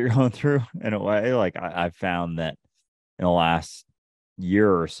shit that you're going through in a way. Like I've found that in the last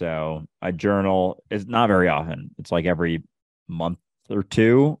year or so, I journal. It's not very often. It's like every month or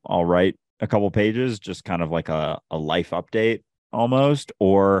two, I'll write a couple pages, just kind of like a life update almost.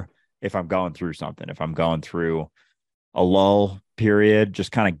 Or if I'm going through something, if I'm going through a lull period,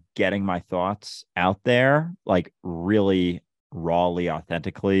 just kind of getting my thoughts out there, like really rawly,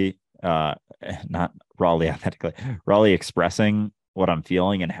 authentically, not rawly, authentically, rawly expressing what I'm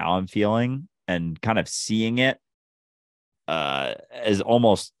feeling and how I'm feeling, and kind of seeing it as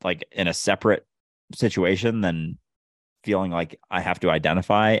almost like in a separate situation than feeling like I have to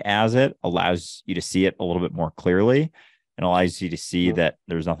identify as it. Allows you to see it a little bit more clearly, and allows you to see that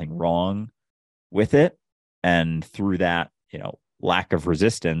there's nothing wrong with it. And through that, lack of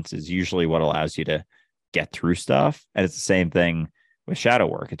resistance is usually what allows you to get through stuff. And it's the same thing with shadow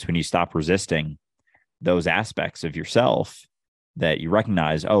work. It's when you stop resisting those aspects of yourself that you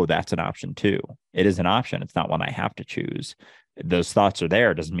recognize, oh, that's an option too. It is an option. It's not one I have to choose. Those thoughts are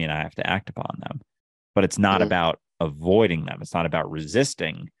there. Doesn't mean I have to act upon them. But it's not about avoiding them. It's not about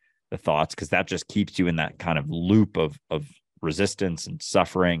resisting the thoughts, because that just keeps you in that kind of loop of resistance and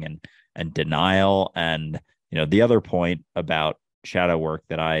suffering and denial. And, the other point about shadow work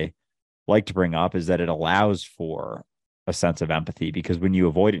that I like to bring up is that it allows for a sense of empathy, because when you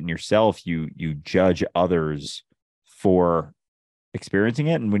avoid it in yourself, you judge others for experiencing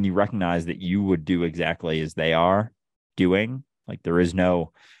it. And when you recognize that you would do exactly as they are doing, like there is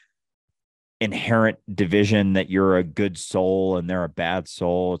no inherent division that you're a good soul and they're a bad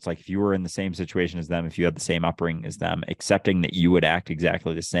soul. It's like if you were in the same situation as them, if you had the same upbringing as them, accepting that you would act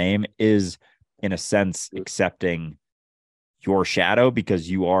exactly the same is, in a sense, accepting your shadow because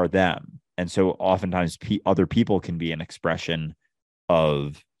you are them. And so oftentimes other people can be an expression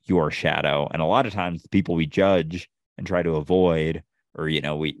of your shadow. And a lot of times the people we judge and try to avoid, or,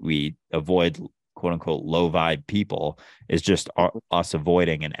 we avoid quote unquote low vibe people, is just us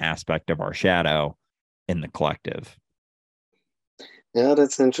avoiding an aspect of our shadow in the collective. Yeah,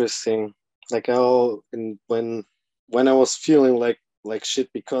 that's interesting. Like how when I was feeling like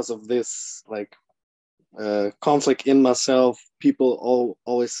shit because of this conflict in myself, people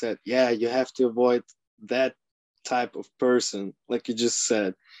always said, yeah, you have to avoid that type of person. Like you just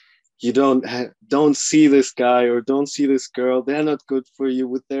said, you don't see this guy or don't see this girl. They're not good for you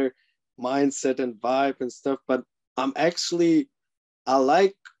with their mindset and vibe and stuff. But I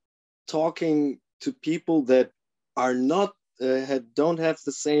like talking to people that are not don't have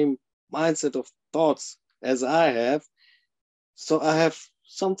the same mindset of thoughts as I have, so I have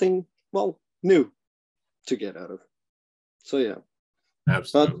something new to get out of. So yeah,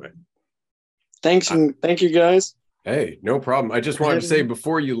 absolutely. But thank you guys. Hey, no problem. I just wanted to say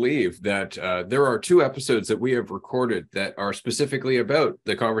before you leave that there are 2 episodes that we have recorded that are specifically about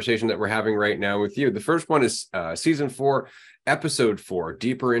the conversation that we're having right now with you. The first one is season 4, episode 4,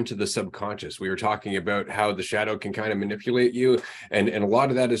 Deeper into the Subconscious. We were talking about how the shadow can kind of manipulate you. And a lot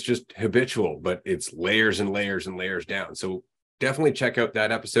of that is just habitual, but it's layers and layers and layers down. So definitely check out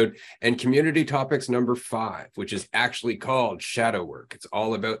that episode. And community topics number 5, which is actually called Shadow Work. It's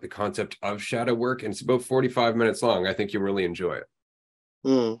all about the concept of shadow work, and it's about 45 minutes long. I think you'll really enjoy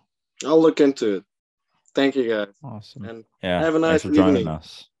it. I'll look into it. Thank you guys. Awesome. And have a nice thanks for joining evening.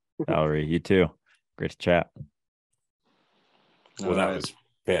 us, Valerie. You too. Great to chat. Well, that was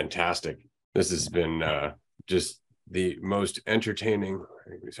fantastic. This has been just the most entertaining,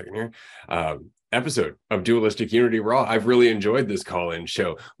 give me a second here, episode of Dualistic Unity Raw. I've really enjoyed this call-in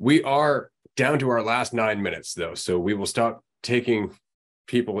show. We are down to our last 9 minutes, though, so we will stop taking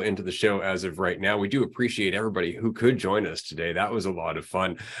people into the show as of right now. We do appreciate everybody who could join us today. That was a lot of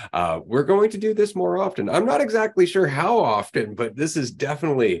fun. We're going to do this more often. I'm not exactly sure how often, but this is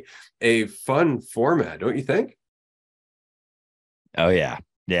definitely a fun format, don't you think? Oh yeah.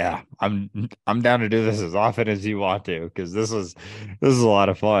 I'm down to do this as often as you want to, because this is a lot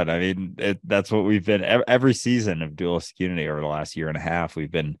of fun. I mean, that's what we've been every season of Dualistic Unity over the last year and a half. We've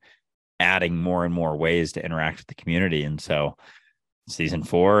been adding more and more ways to interact with the community, and so season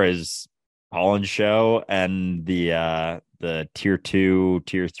 4 is Colin's show, and the tier 2,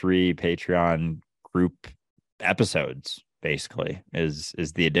 tier 3 Patreon group episodes basically is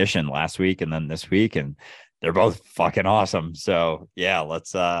the addition last week and then this week, and they're both fucking awesome. So yeah,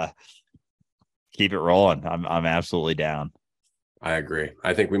 let's keep it rolling. I'm absolutely down. I agree.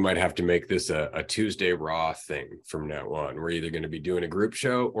 I think we might have to make this a Tuesday Raw thing from now on. We're either going to be doing a group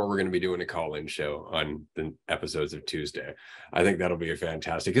show or we're going to be doing a call-in show on the episodes of Tuesday. I think that'll be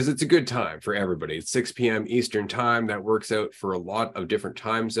fantastic because it's a good time for everybody. It's 6 p.m. Eastern time. That works out for a lot of different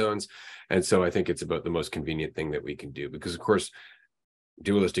time zones. And so I think it's about the most convenient thing that we can do, because of course,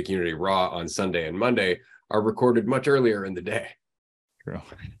 Dualistic Unity Raw on Sunday and Monday are recorded much earlier in the day. True.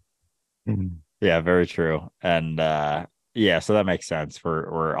 Yeah, very true. And yeah, so that makes sense.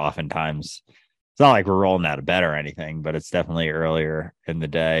 We're oftentimes, it's not like we're rolling out of bed or anything, but it's definitely earlier in the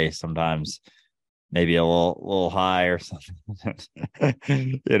day. Sometimes maybe a little high or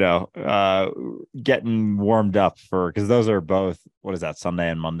something. Getting warmed up because those are both, what is that, Sunday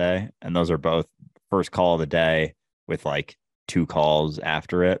and Monday, and those are both first call of the day with like 2 calls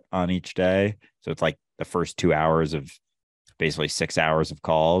after it on each day. So it's like the first 2 hours of basically 6 hours of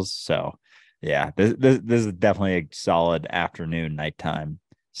calls. So yeah, this is definitely a solid afternoon, nighttime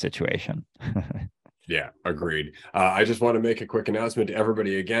situation. Yeah, agreed. I just want to make a quick announcement to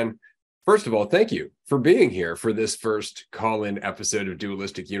everybody again. First of all, thank you for being here for this first call-in episode of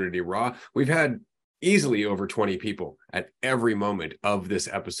Dualistic Unity Raw. We've had easily over 20 people at every moment of this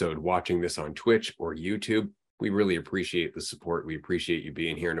episode watching this on Twitch or YouTube. We really appreciate the support. We appreciate you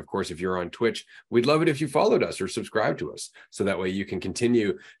being here. And of course, if you're on Twitch, we'd love it if you followed us or subscribed to us. So that way you can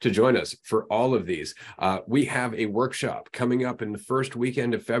continue to join us for all of these. We have a workshop coming up in the first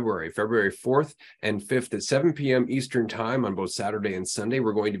weekend of February, February 4th and 5th at 7 p.m. Eastern time on both Saturday and Sunday.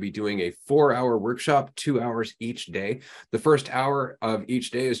 We're going to be doing a 4-hour workshop, 2 hours each day. The first hour of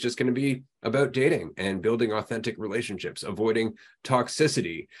each day is just going to be about dating and building authentic relationships, avoiding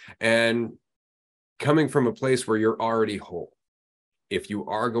toxicity, and coming from a place where you're already whole. If you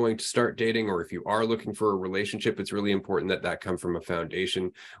are going to start dating, or if you are looking for a relationship, it's really important that that come from a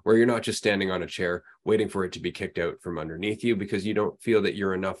foundation where you're not just standing on a chair waiting for it to be kicked out from underneath you because you don't feel that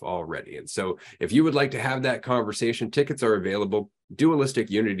you're enough already. And so if you would like to have that conversation, tickets are available.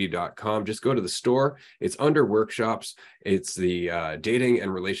 Dualisticunity.com. Just go to the store. It's under workshops. It's the dating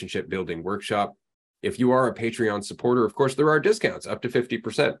and relationship building workshop. If you are a Patreon supporter, of course, there are discounts up to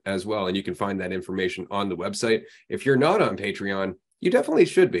 50% as well. And you can find that information on the website. If you're not on Patreon, you definitely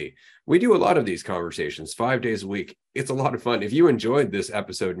should be. We do a lot of these conversations 5 days a week. It's a lot of fun. If you enjoyed this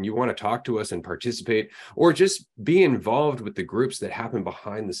episode and you want to talk to us and participate, or just be involved with the groups that happen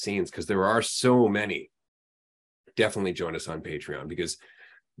behind the scenes, because there are so many, definitely join us on Patreon, because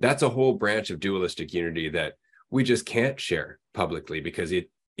that's a whole branch of Dualistic Unity that we just can't share publicly because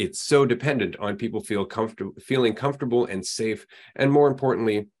it's so dependent on people feeling comfortable and safe, and more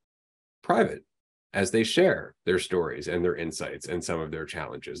importantly, private, as they share their stories and their insights and some of their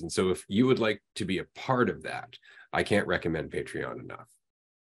challenges. And so if you would like to be a part of that, I can't recommend Patreon enough.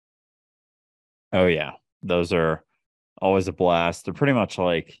 Oh yeah, those are always a blast. They're pretty much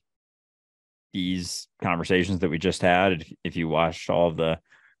like these conversations that we just had. If you watched all of the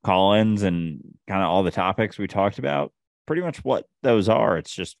call-ins and kind of all the topics we talked about, pretty much what those are.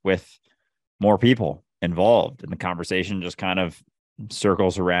 It's just with more people involved, and the conversation just kind of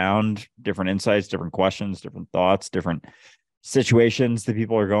circles around different insights, different questions, different thoughts, different situations that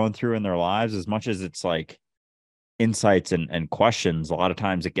people are going through in their lives. As much as it's like insights and questions, a lot of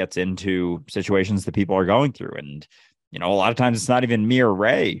times it gets into situations that people are going through. And, you know, a lot of times it's not even me or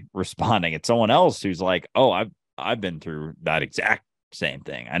Ray responding. It's someone else who's like, oh, I've been through that exact same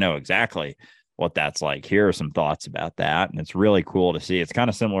thing. I know exactly what that's like. Here are some thoughts about that. And it's really cool to see. It's kind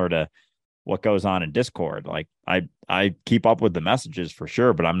of similar to what goes on in Discord. Like I keep up with the messages for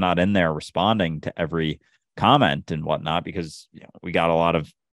sure, but I'm not in there responding to every comment and whatnot, because we got a lot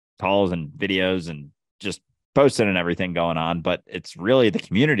of calls and videos and just posting and everything going on. But it's really the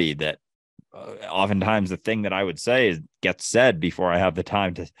community that oftentimes the thing that I would say gets said before I have the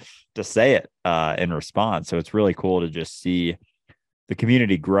time to say it in response. So it's really cool to just see the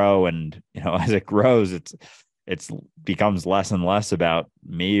community grow. And, as it grows, it's becomes less and less about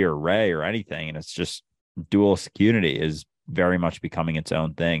me or Ray or anything. And it's just Dualistic Unity is very much becoming its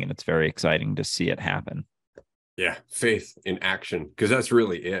own thing. And it's very exciting to see it happen. Yeah. Faith in action. Because that's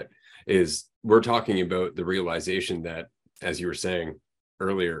really it. Is we're talking about the realization that, as you were saying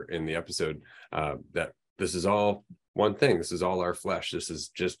earlier in the episode, that this is all one thing. This is all our flesh. This is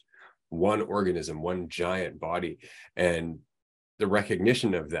just one organism, one giant body. And the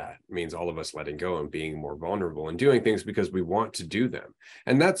recognition of that means all of us letting go and being more vulnerable and doing things because we want to do them.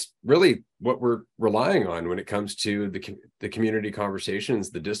 And that's really what we're relying on when it comes to the community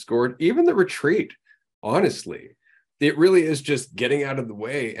conversations, the Discord, even the retreat. Honestly, it really is just getting out of the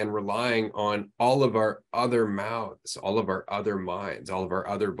way and relying on all of our other mouths, all of our other minds, all of our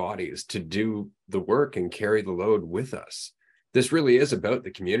other bodies to do the work and carry the load with us. This really is about the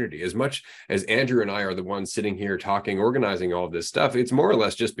community. As much as Andrew and I are the ones sitting here talking, organizing all of this stuff, it's more or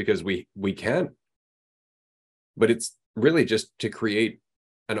less just because we can. But it's really just to create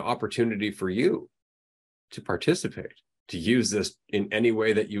an opportunity for you to participate, to use this in any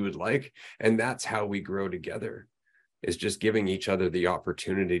way that you would like. And that's how we grow together, is just giving each other the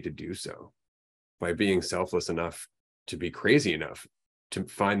opportunity to do so by being selfless enough to be crazy enough to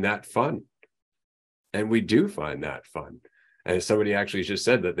find that fun. And we do find that fun. And somebody actually just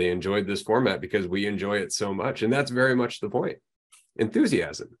said that they enjoyed this format because we enjoy it so much. And that's very much the point.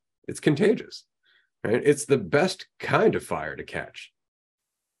 Enthusiasm. It's contagious, right? It's the best kind of fire to catch.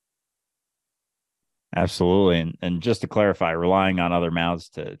 Absolutely. And just to clarify, relying on other mouths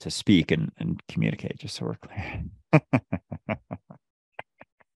to speak and communicate, just so we're clear.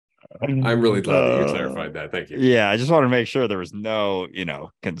 I'm really glad that you clarified that. Thank you. Yeah, I just want to make sure there was no,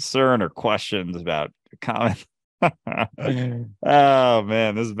 concern or questions about comments. Oh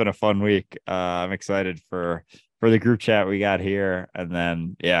man, this has been a fun week. I'm excited for the group chat we got here, and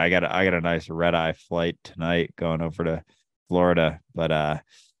then I got a nice red-eye flight tonight going over to Florida. But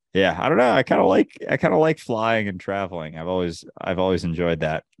Yeah, I don't know. I kind of like flying and traveling. I've always enjoyed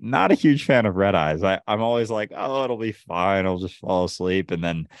that. Not a huge fan of red eyes. I'm always like, oh, it'll be fine. I'll just fall asleep. And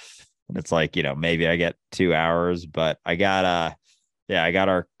then it's like, maybe I get 2 hours, but I got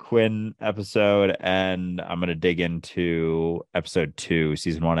our Quinn episode, and I'm gonna dig into episode 2,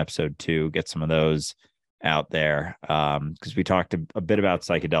 season 1, episode 2, get some of those out there. Because we talked a bit about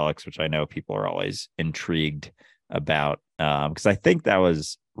psychedelics, which I know people are always intrigued about. Because I think that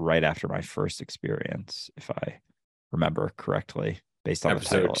was right after my first experience, if I remember correctly, based on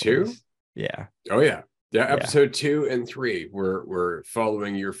Episode the title. 2? Yeah. Oh yeah. Yeah, episode 2 and 3 were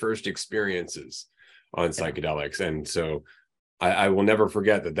following your first experiences on psychedelics. And so I will never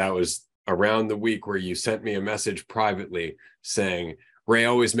forget that was around the week where you sent me a message privately saying, Ray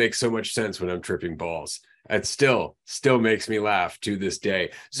always makes so much sense when I'm tripping balls. It still makes me laugh to this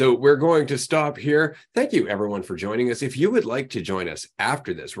day. So we're going to stop here. Thank you, everyone, for joining us. If you would like to join us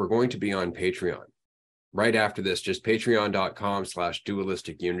after this, we're going to be on Patreon. Right after this, just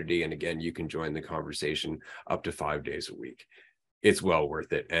patreon.com/dualistic-unity. And again, you can join the conversation up to 5 days a week. It's well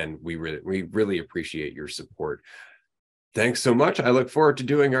worth it. And we really appreciate your support. Thanks so much. I look forward to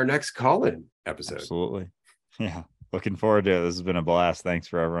doing our next call-in episode. Absolutely. Yeah. Looking forward to it. This has been a blast. Thanks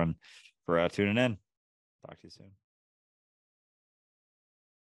for everyone for tuning in. Talk to you soon.